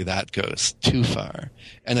surely that goes too far.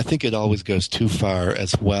 And I think it always goes too far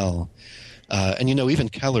as well. And even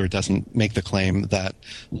Keller doesn't make the claim that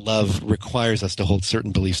love requires us to hold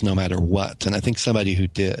certain beliefs no matter what. And I think somebody who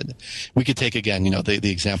did. We could take, again,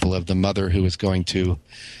 the example of the mother who is going to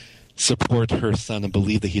support her son and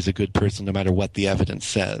believe that he's a good person no matter what the evidence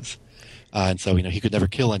says. And so, he could never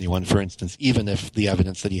kill anyone, for instance, even if the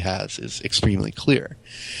evidence that he has is extremely clear.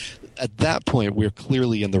 at that point, we're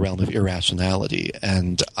clearly in the realm of irrationality,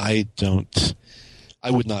 and I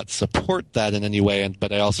would not support that in any way,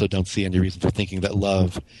 but I also don't see any reason for thinking that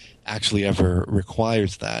love actually ever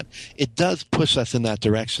requires that. It does push us in that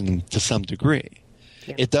direction to some degree.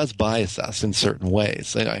 Yeah. It does bias us in certain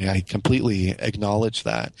ways. I completely acknowledge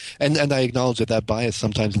that. And I acknowledge that bias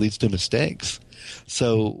sometimes leads to mistakes.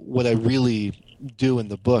 So what I really do in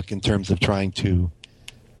the book in terms of trying to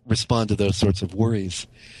respond to those sorts of worries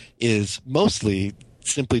is mostly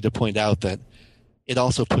simply to point out that it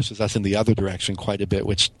also pushes us in the other direction quite a bit,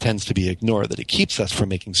 which tends to be ignored, that it keeps us from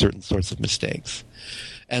making certain sorts of mistakes.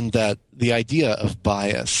 And that the idea of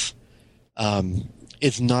bias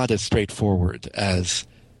is not as straightforward as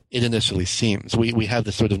it initially seems. We have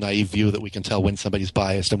this sort of naive view that we can tell when somebody's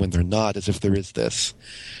biased and when they're not, as if there is this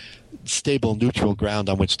stable, neutral ground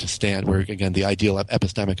on which to stand, where, again, the ideal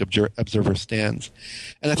epistemic observer stands.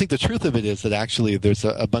 And I think the truth of it is that actually there's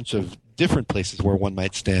a bunch of different places where one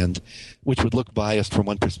might stand, which would look biased from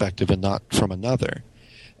one perspective and not from another.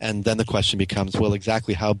 And then the question becomes, well,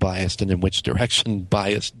 exactly how biased and in which direction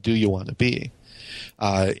biased do you want to be?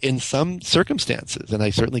 In some circumstances, and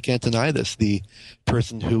I certainly can't deny this, the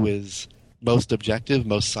person who is most objective,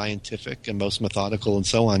 most scientific, and most methodical and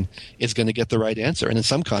so on is going to get the right answer. And in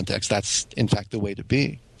some contexts, that's in fact the way to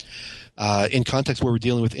be. In contexts where we're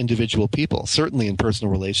dealing with individual people, certainly in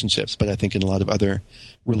personal relationships, but I think in a lot of other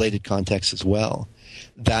related contexts as well,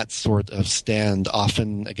 that sort of stand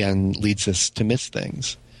often, again, leads us to miss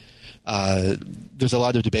things. There's a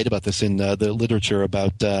lot of debate about this in the literature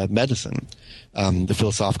about medicine, the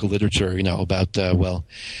philosophical literature, about,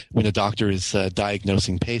 when a doctor is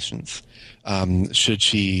diagnosing patients, should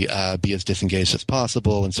she be as disengaged as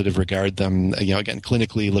possible and sort of regard them, again,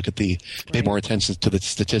 clinically, pay more attention to the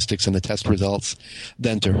statistics and the test results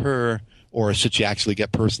than to her? Or should she actually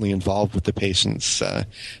get personally involved with the patients,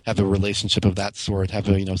 have a relationship of that sort, have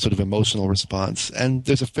a, sort of emotional response? And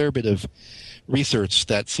there's a fair bit of research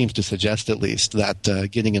that seems to suggest, at least, that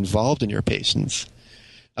getting involved in your patients'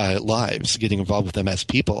 lives, getting involved with them as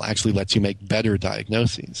people, actually lets you make better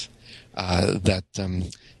diagnoses.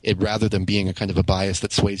 It, rather than being a kind of a bias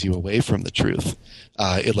that sways you away from the truth,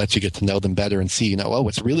 it lets you get to know them better and see,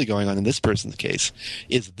 what's really going on in this person's case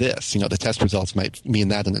is this. The test results might mean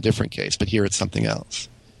that in a different case, but here it's something else.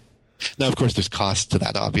 Now, of course, there's costs to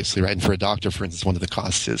that, obviously, right? And for a doctor, for instance, one of the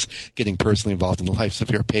costs is getting personally involved in the lives of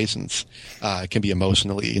your patients. Can be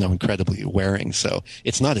emotionally, incredibly wearing. So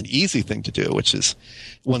it's not an easy thing to do, which is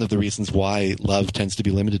one of the reasons why love tends to be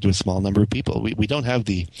limited to a small number of people. We don't have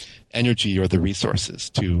the energy or the resources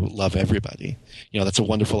to love everybody. That's a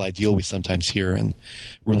wonderful ideal we sometimes hear in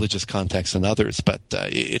religious contexts and others, but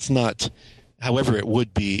it's not, however it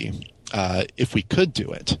would be if we could do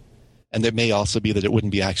it. And it may also be that it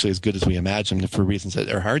wouldn't be actually as good as we imagine for reasons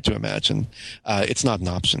that are hard to imagine. It's not an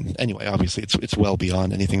option. Anyway, obviously, it's well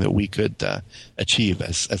beyond anything that we could achieve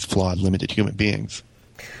as flawed, limited human beings.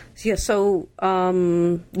 Yeah, so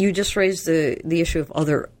you just raised the issue of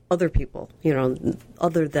other people,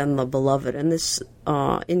 other than the beloved. And this,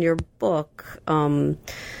 in your book,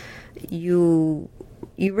 you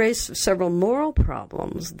raise several moral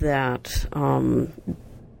problems that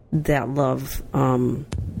love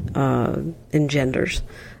engenders.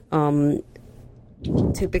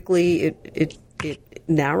 Typically, it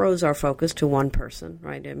narrows our focus to one person,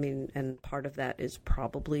 right? I mean, and part of that is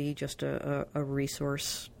probably just a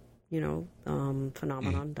resource,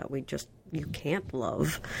 phenomenon that you can't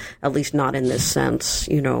love, at least not in this sense,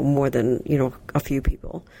 more than, a few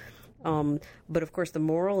people. But of course, the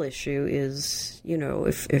moral issue is,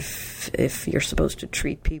 if you're supposed to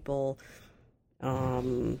treat people,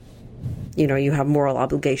 you have moral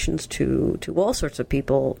obligations to all sorts of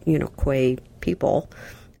people, qua people,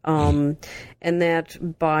 and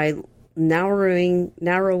that by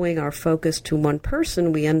narrowing our focus to one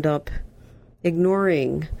person, we end up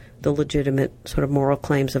ignoring the legitimate sort of moral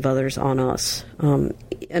claims of others on us.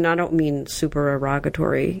 And I don't mean super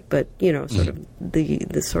erogatory, but, sort of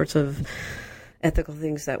the sorts of ethical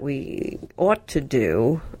things that we ought to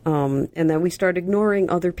do, and that we start ignoring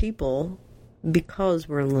other people because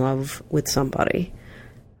we're in love with somebody.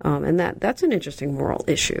 And that's an interesting moral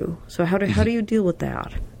issue. So how do you deal with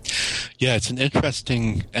that? Yeah, it's an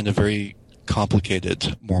interesting and a very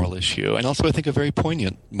complicated moral issue, and also I think a very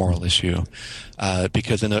poignant moral issue,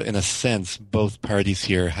 because in a sense, both parties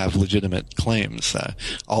here have legitimate claims.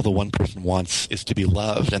 All the one person wants is to be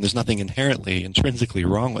loved, and there's nothing intrinsically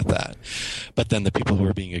wrong with that. But then the people who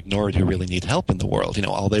are being ignored, who really need help in the world,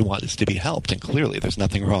 all they want is to be helped, and clearly there's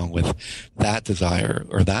nothing wrong with that desire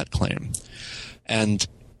or that claim. And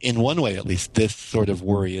in one way, at least, this sort of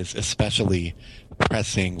worry is especially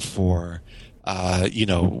pressing for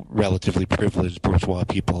relatively privileged bourgeois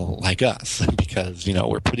people like us, because,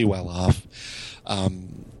 we're pretty well off.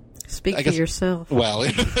 Speak for yourself. Well,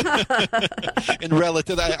 in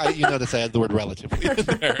relative, you notice I had the word relatively in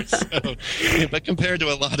there. So, but compared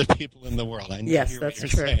to a lot of people in the world, I know yes, that's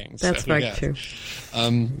what true. you're saying. That's very true.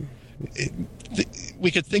 We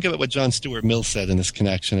could think about what John Stuart Mill said in this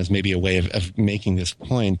connection as maybe a way of making this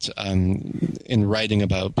point in writing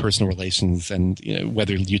about personal relations and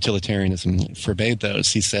whether utilitarianism forbade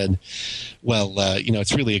those. He said, well,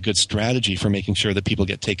 it's really a good strategy for making sure that people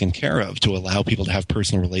get taken care of, to allow people to have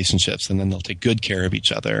personal relationships, and then they'll take good care of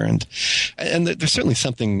each other. And there's certainly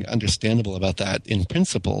something understandable about that in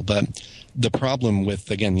principle, but the problem with,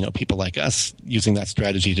 again, people like us using that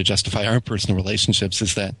strategy to justify our personal relationships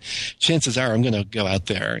is that chances are I'm going to go out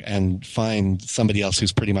there and find somebody else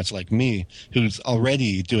who's pretty much like me, who's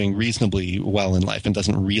already doing reasonably well in life and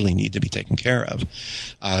doesn't really need to be taken care of.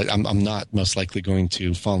 I'm not most likely going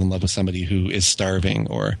to fall in love with somebody who is starving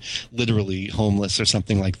or literally homeless or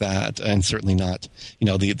something like that, and certainly not,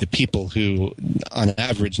 the people who on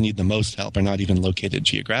average need the most help are not even located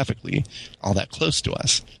geographically all that close to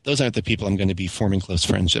us. Those aren't the people I'm going to be forming close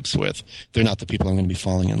friendships with. They're not the people I'm going to be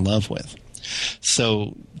falling in love with.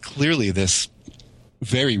 So clearly this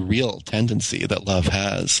very real tendency that love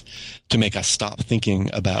has to make us stop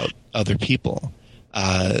thinking about other people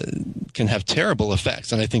can have terrible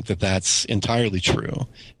effects. And I think that that's entirely true.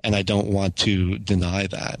 And I don't want to deny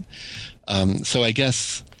that. So I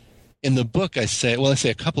guess in the book I say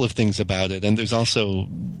a couple of things about it. And there's also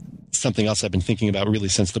something else I've been thinking about really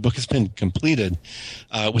since the book has been completed,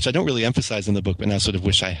 which I don't really emphasize in the book, but now sort of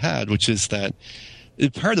wish I had, which is that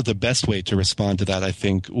part of the best way to respond to that, I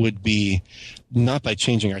think, would be not by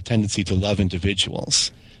changing our tendency to love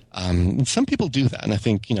individuals. Some people do that, and I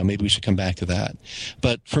think, maybe we should come back to that.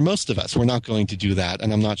 But for most of us, we're not going to do that,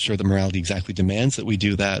 and I'm not sure that morality exactly demands that we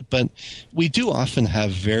do that, but we do often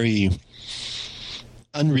have very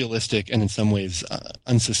unrealistic and in some ways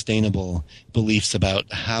unsustainable beliefs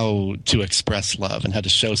about how to express love and how to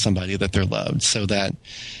show somebody that they're loved, so that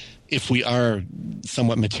if we are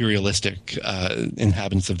somewhat materialistic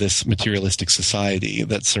inhabitants of this materialistic society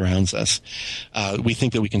that surrounds us, we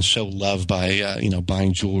think that we can show love by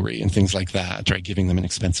buying jewelry and things like that, right? Giving them an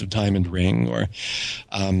expensive diamond ring, or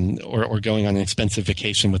going on an expensive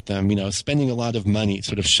vacation with them. Spending a lot of money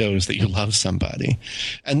sort of shows that you love somebody,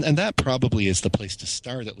 and that probably is the place to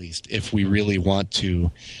start, at least if we really want to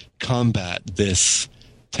combat this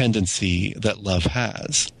tendency that love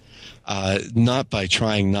has. Not by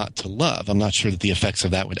trying not to love. I'm not sure that the effects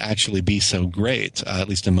of that would actually be so great, at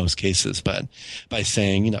least in most cases, but by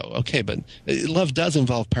saying, okay, but love does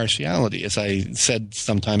involve partiality. As I said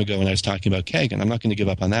some time ago when I was talking about Kagan, I'm not going to give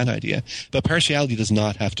up on that idea, but partiality does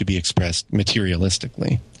not have to be expressed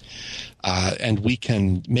materialistically. And we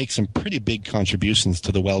can make some pretty big contributions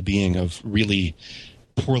to the well-being of really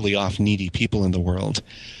poorly off, needy people in the world,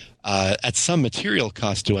 at some material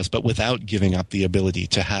cost to us, but without giving up the ability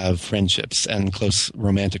to have friendships and close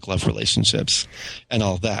romantic love relationships and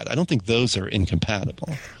all that. I don't think those are incompatible.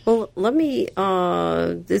 Well, let me,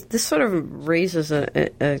 this sort of raises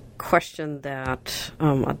a question that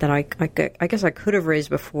I guess I could have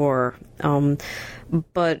raised before,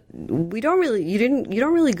 but you don't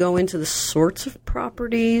really go into the sorts of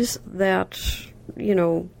properties that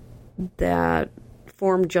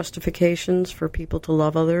form justifications for people to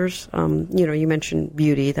love others. You mentioned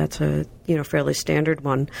beauty. That's a fairly standard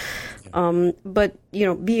one. But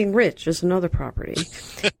being rich is another property.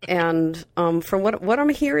 And from what I'm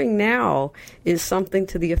hearing now is something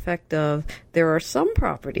to the effect of there are some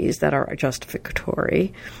properties that are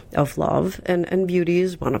justificatory of love, and beauty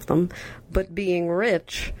is one of them. But being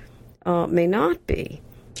rich may not be.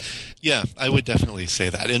 Yeah, I would definitely say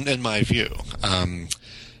that in my view.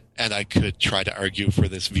 And I could try to argue for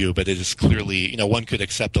this view, but it is clearly, one could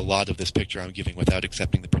accept a lot of this picture I'm giving without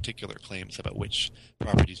accepting the particular claims about which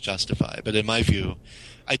properties justify. But in my view,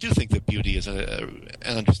 I do think that beauty is an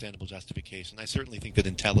understandable justification. I certainly think that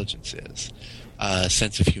intelligence is,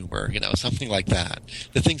 sense of humor, something like that.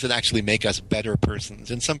 The things that actually make us better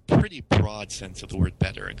persons in some pretty broad sense of the word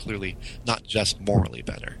better, and clearly not just morally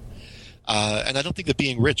better. And I don't think that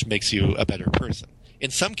being rich makes you a better person. In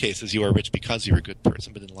some cases, you are rich because you're a good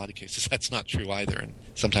person, but in a lot of cases, that's not true either, and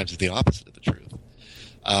sometimes it's the opposite of the truth.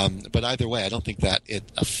 But either way, I don't think that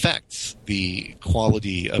it affects the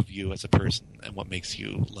quality of you as a person and what makes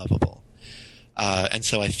you lovable. And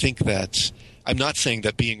so I think that I'm not saying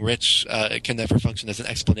that being rich can never function as an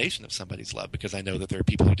explanation of somebody's love, because I know that there are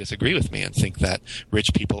people who disagree with me and think that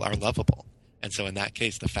rich people are lovable. And so in that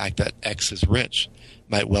case, the fact that X is rich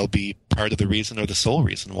might well be part of the reason or the sole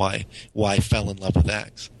reason why Y fell in love with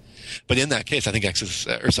X. But in that case, I think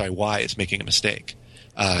Y is making a mistake.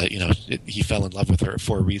 He fell in love with her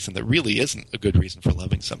for a reason that really isn't a good reason for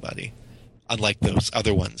loving somebody, unlike those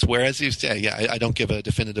other ones. Whereas you say, I don't give a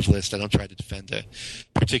definitive list. I don't try to defend a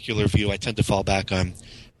particular view. I tend to fall back on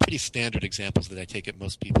pretty standard examples that I take it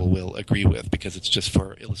most people will agree with because it's just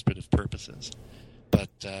for illustrative purposes. But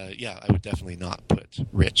I would definitely not put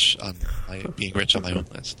being rich on my own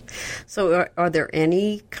list. So, are there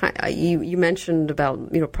any you mentioned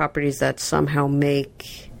about properties that somehow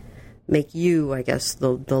make you, I guess, the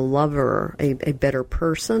lover a better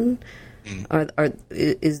person?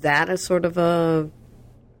 Is that a sort of a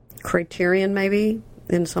criterion, maybe,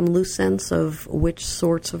 in some loose sense, of which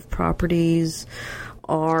sorts of properties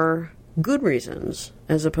are good reasons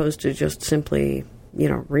as opposed to just simply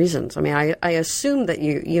reasons? I mean, I assume that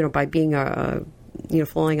you by being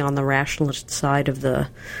falling on the rationalist side of the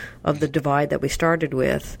divide that we started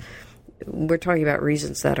with, we're talking about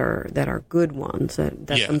reasons that are good ones that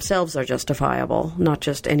themselves are justifiable, not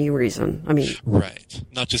just any reason. I mean, right,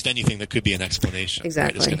 not just anything that could be an explanation.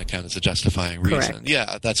 Exactly, right, is going to count as a justifying reason. Correct.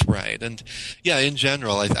 Yeah, that's right. And in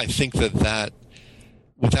general, I think that.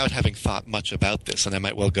 Without having thought much about this, and I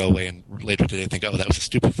might well go away and later today think, that was a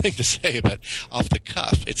stupid thing to say, but off the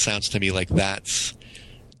cuff, it sounds to me like that's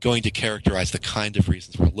going to characterize the kind of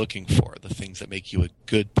reasons we're looking for, the things that make you a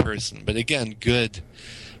good person. But again, good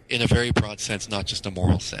in a very broad sense, not just a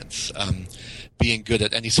moral sense. Being good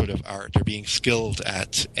at any sort of art or being skilled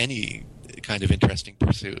at any kind of interesting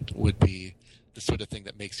pursuit would be the sort of thing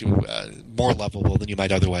that makes you more lovable than you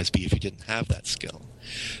might otherwise be if you didn't have that skill.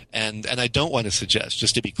 And I don't want to suggest,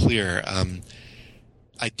 just to be clear,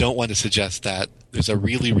 I don't want to suggest that there's a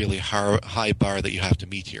really, really high bar that you have to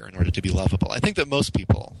meet here in order to be lovable. I think that most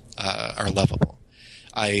people are lovable.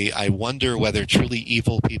 I wonder whether truly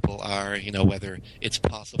evil people are, whether it's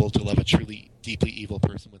possible to love a truly deeply evil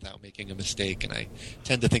person without making a mistake, and I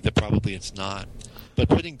tend to think that probably it's not. But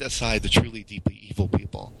putting aside the truly deeply evil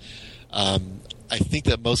people, I think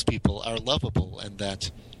that most people are lovable and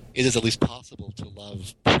that it is at least possible to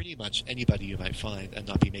love pretty much anybody you might find and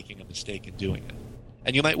not be making a mistake in doing it.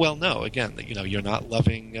 And you might well know, again, that you're not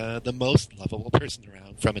loving the most lovable person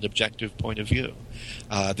around from an objective point of view.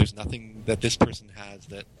 There's nothing that this person has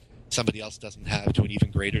that somebody else doesn't have to an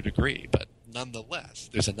even greater degree. But nonetheless,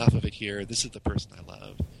 there's enough of it here. This is the person I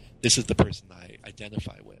love. This is the person I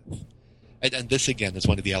identify with. And this, again, is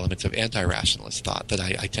one of the elements of anti-rationalist thought that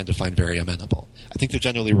I tend to find very amenable. I think they're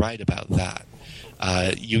generally right about that.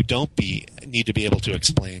 You don't need to be able to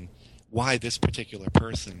explain why this particular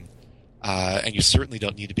person, and you certainly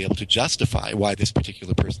don't need to be able to justify why this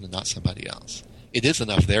particular person and not somebody else. It is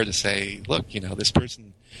enough there to say, look, this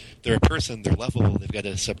person, they're a person, they're lovable, they've got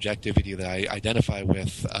a subjectivity that I identify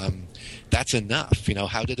with. That's enough.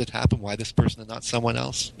 How did it happen? Why this person and not someone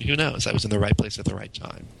else? Who knows? I was in the right place at the right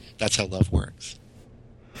time. That's how love works.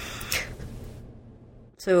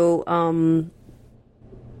 So,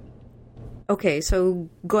 okay, so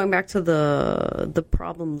going back to the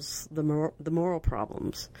problems, the moral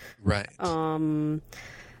problems. Right.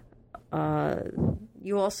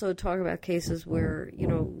 You also talk about cases where,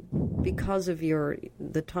 because of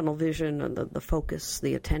the tunnel vision and the focus,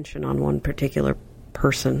 the attention on one particular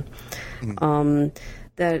person,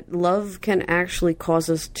 that love can actually cause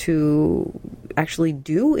us to actually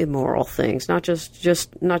do immoral things, not just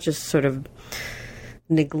sort of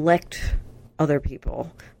neglect other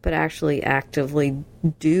people, but actually actively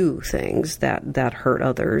do things that hurt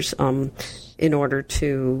others, in order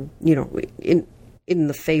to, in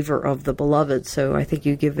the favor of the beloved. So I think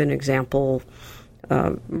you give an example,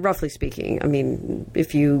 roughly speaking. I mean,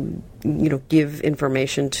 if you give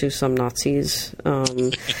information to some Nazis,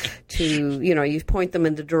 you point them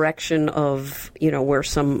in the direction of, where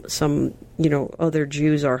some other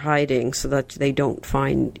Jews are hiding so that they don't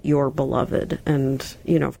find your beloved. And,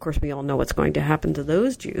 of course we all know what's going to happen to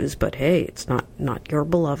those Jews, but hey, it's not your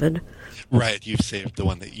beloved. Right, you've saved the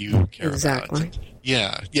one that you care exactly. about.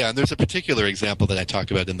 Yeah, and there's a particular example that I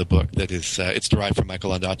talk about in the book that is, it's derived from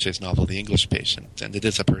Michael Ondaatje's novel, The English Patient, and it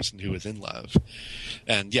is a person who is in love,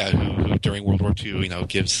 and who during World War II,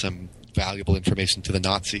 gives some valuable information to the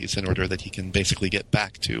Nazis in order that he can basically get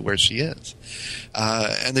back to where she is.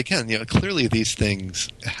 And again, clearly these things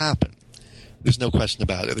happen. There's no question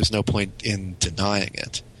about it. There's no point in denying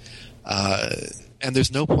it. And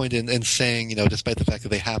there's no point in saying, despite the fact that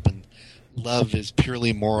they happen, love is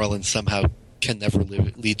purely moral and somehow can never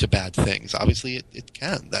lead to bad things. Obviously, it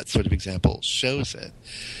can. That sort of example shows it.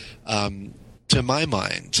 To my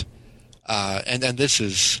mind, and this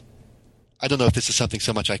is, I don't know if this is something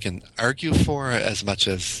so much I can argue for as much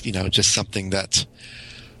as, just something that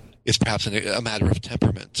is perhaps a matter of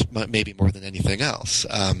temperament, maybe more than anything else.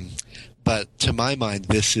 But to my mind,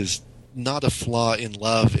 this is not a flaw in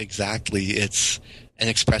love exactly. It's an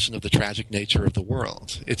expression of the tragic nature of the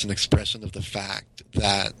world. It's an expression of the fact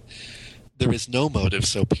that there is no motive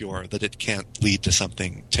so pure that it can't lead to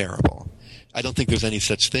something terrible. I don't think there's any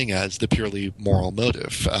such thing as the purely moral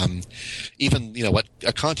motive. Even, what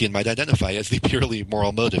a Kantian might identify as the purely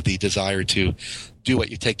moral motive, the desire to do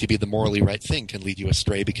what you take to be the morally right thing, can lead you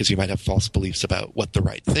astray because you might have false beliefs about what the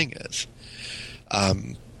right thing is.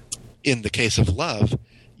 In the case of love,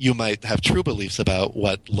 you might have true beliefs about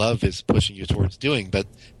what love is pushing you towards doing, but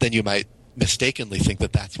then you might mistakenly think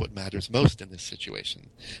that that's what matters most in this situation,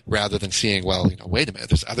 rather than seeing, well, wait a minute,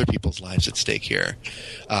 there's other people's lives at stake here.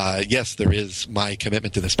 Yes, there is my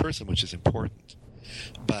commitment to this person, which is important,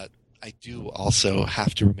 but I do also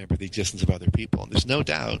have to remember the existence of other people. And there's no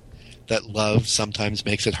doubt that love sometimes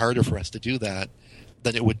makes it harder for us to do that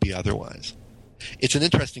than it would be otherwise. It's an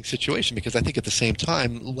interesting situation because I think at the same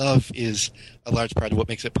time, love is a large part of what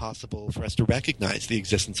makes it possible for us to recognize the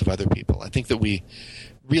existence of other people. I think that we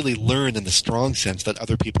really learn in the strong sense that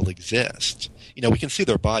other people exist. We can see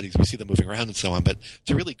their bodies, we see them moving around and so on, but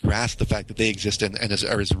to really grasp the fact that they exist and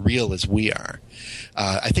are as real as we are,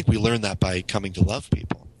 I think we learn that by coming to love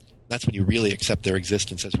people. That's when you really accept their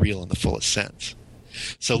existence as real in the fullest sense.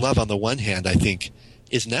 So love, on the one hand, I think,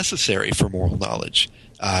 is necessary for moral knowledge.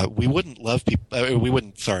 We wouldn't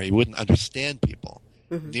understand people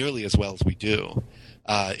nearly as well as we do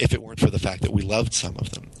if it weren't for the fact that we loved some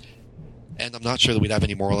of them. And I'm not sure that we'd have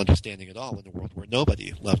any moral understanding at all in a world where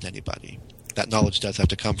nobody loved anybody. That knowledge does have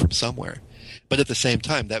to come from somewhere. But at the same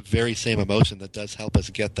time, that very same emotion that does help us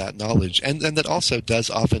get that knowledge, and that also does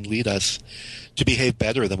often lead us to behave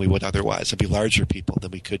better than we would otherwise, and be larger people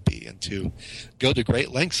than we could be, and to go to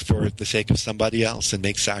great lengths for the sake of somebody else, and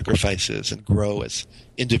make sacrifices, and grow as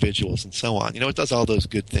individuals, and so on. It does all those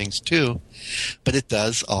good things too, but it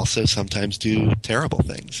does also sometimes do terrible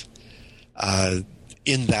things.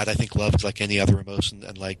 In that, I think love is like any other emotion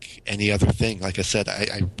and like any other thing. Like I said,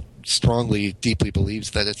 I strongly, deeply believes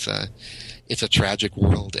that it's a tragic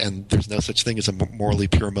world, and there's no such thing as a morally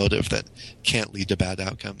pure motive that can't lead to bad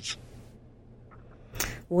outcomes.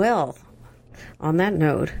 Well, on that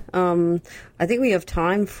note, I think we have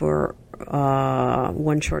time for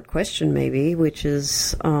one short question, maybe, which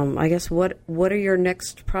is, I guess, what are your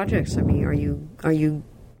next projects? I mean, are you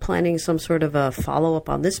planning some sort of a follow-up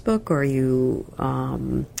on this book, or are you,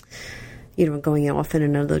 going off in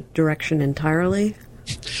another direction entirely?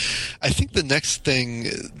 I think the next thing,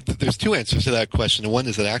 there's two answers to that question. One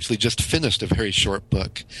is that I actually just finished a very short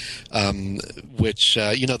book, which,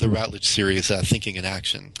 the Routledge series, Thinking in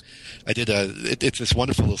Action. I did it's this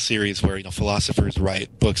wonderful little series where, philosophers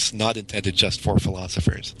write books not intended just for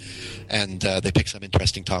philosophers. And they pick some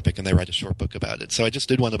interesting topic and they write a short book about it. So I just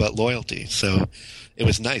did one about loyalty. So it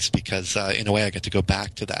was nice because, in a way, I got to go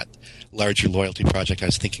back to that larger loyalty project I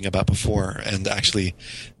was thinking about before and actually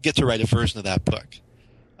get to write a version of that book.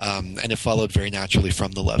 And it followed very naturally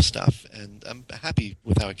from the love stuff. And I'm happy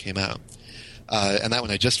with how it came out. And that one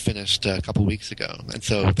I just finished a couple weeks ago. And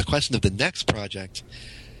so the question of the next project,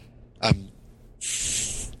 I'm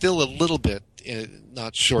still a little bit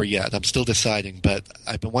not sure yet. I'm still deciding, but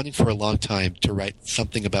I've been wanting for a long time to write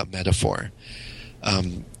something about metaphor.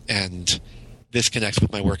 And this connects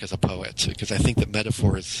with my work as a poet, because I think that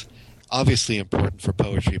metaphor is obviously important for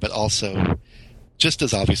poetry, but also just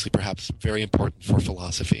as obviously perhaps very important for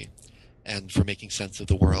philosophy and for making sense of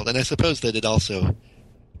the world. And I suppose that it also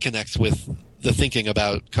connects with the thinking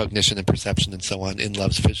about cognition and perception and so on in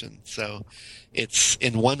Love's Vision. So it's,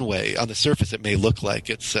 in one way, on the surface it may look like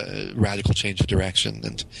it's a radical change of direction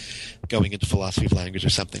and going into philosophy of language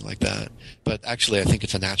or something like that. But actually I think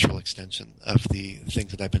it's a natural extension of the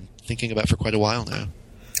things that I've been thinking about for quite a while now.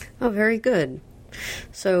 Oh, very good.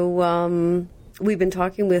 So, we've been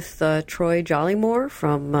talking with Troy Jollymore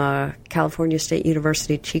from California State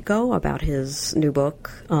University, Chico, about his new book,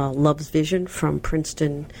 Love's Vision, from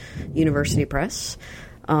Princeton University Press.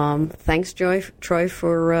 Thanks, Troy,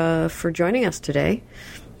 for joining us today.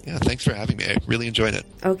 Yeah, thanks for having me. I really enjoyed it.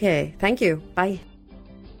 Okay, thank you. Bye.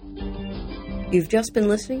 You've just been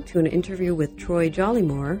listening to an interview with Troy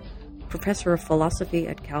Jollymore, professor of philosophy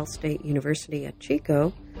at Cal State University at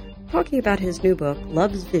Chico, talking about his new book,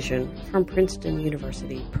 Love's Vision, from Princeton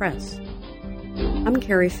University Press. I'm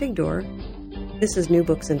Carrie Figdor. This is New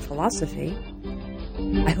Books in Philosophy.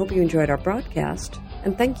 I hope you enjoyed our broadcast,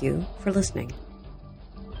 and thank you for listening.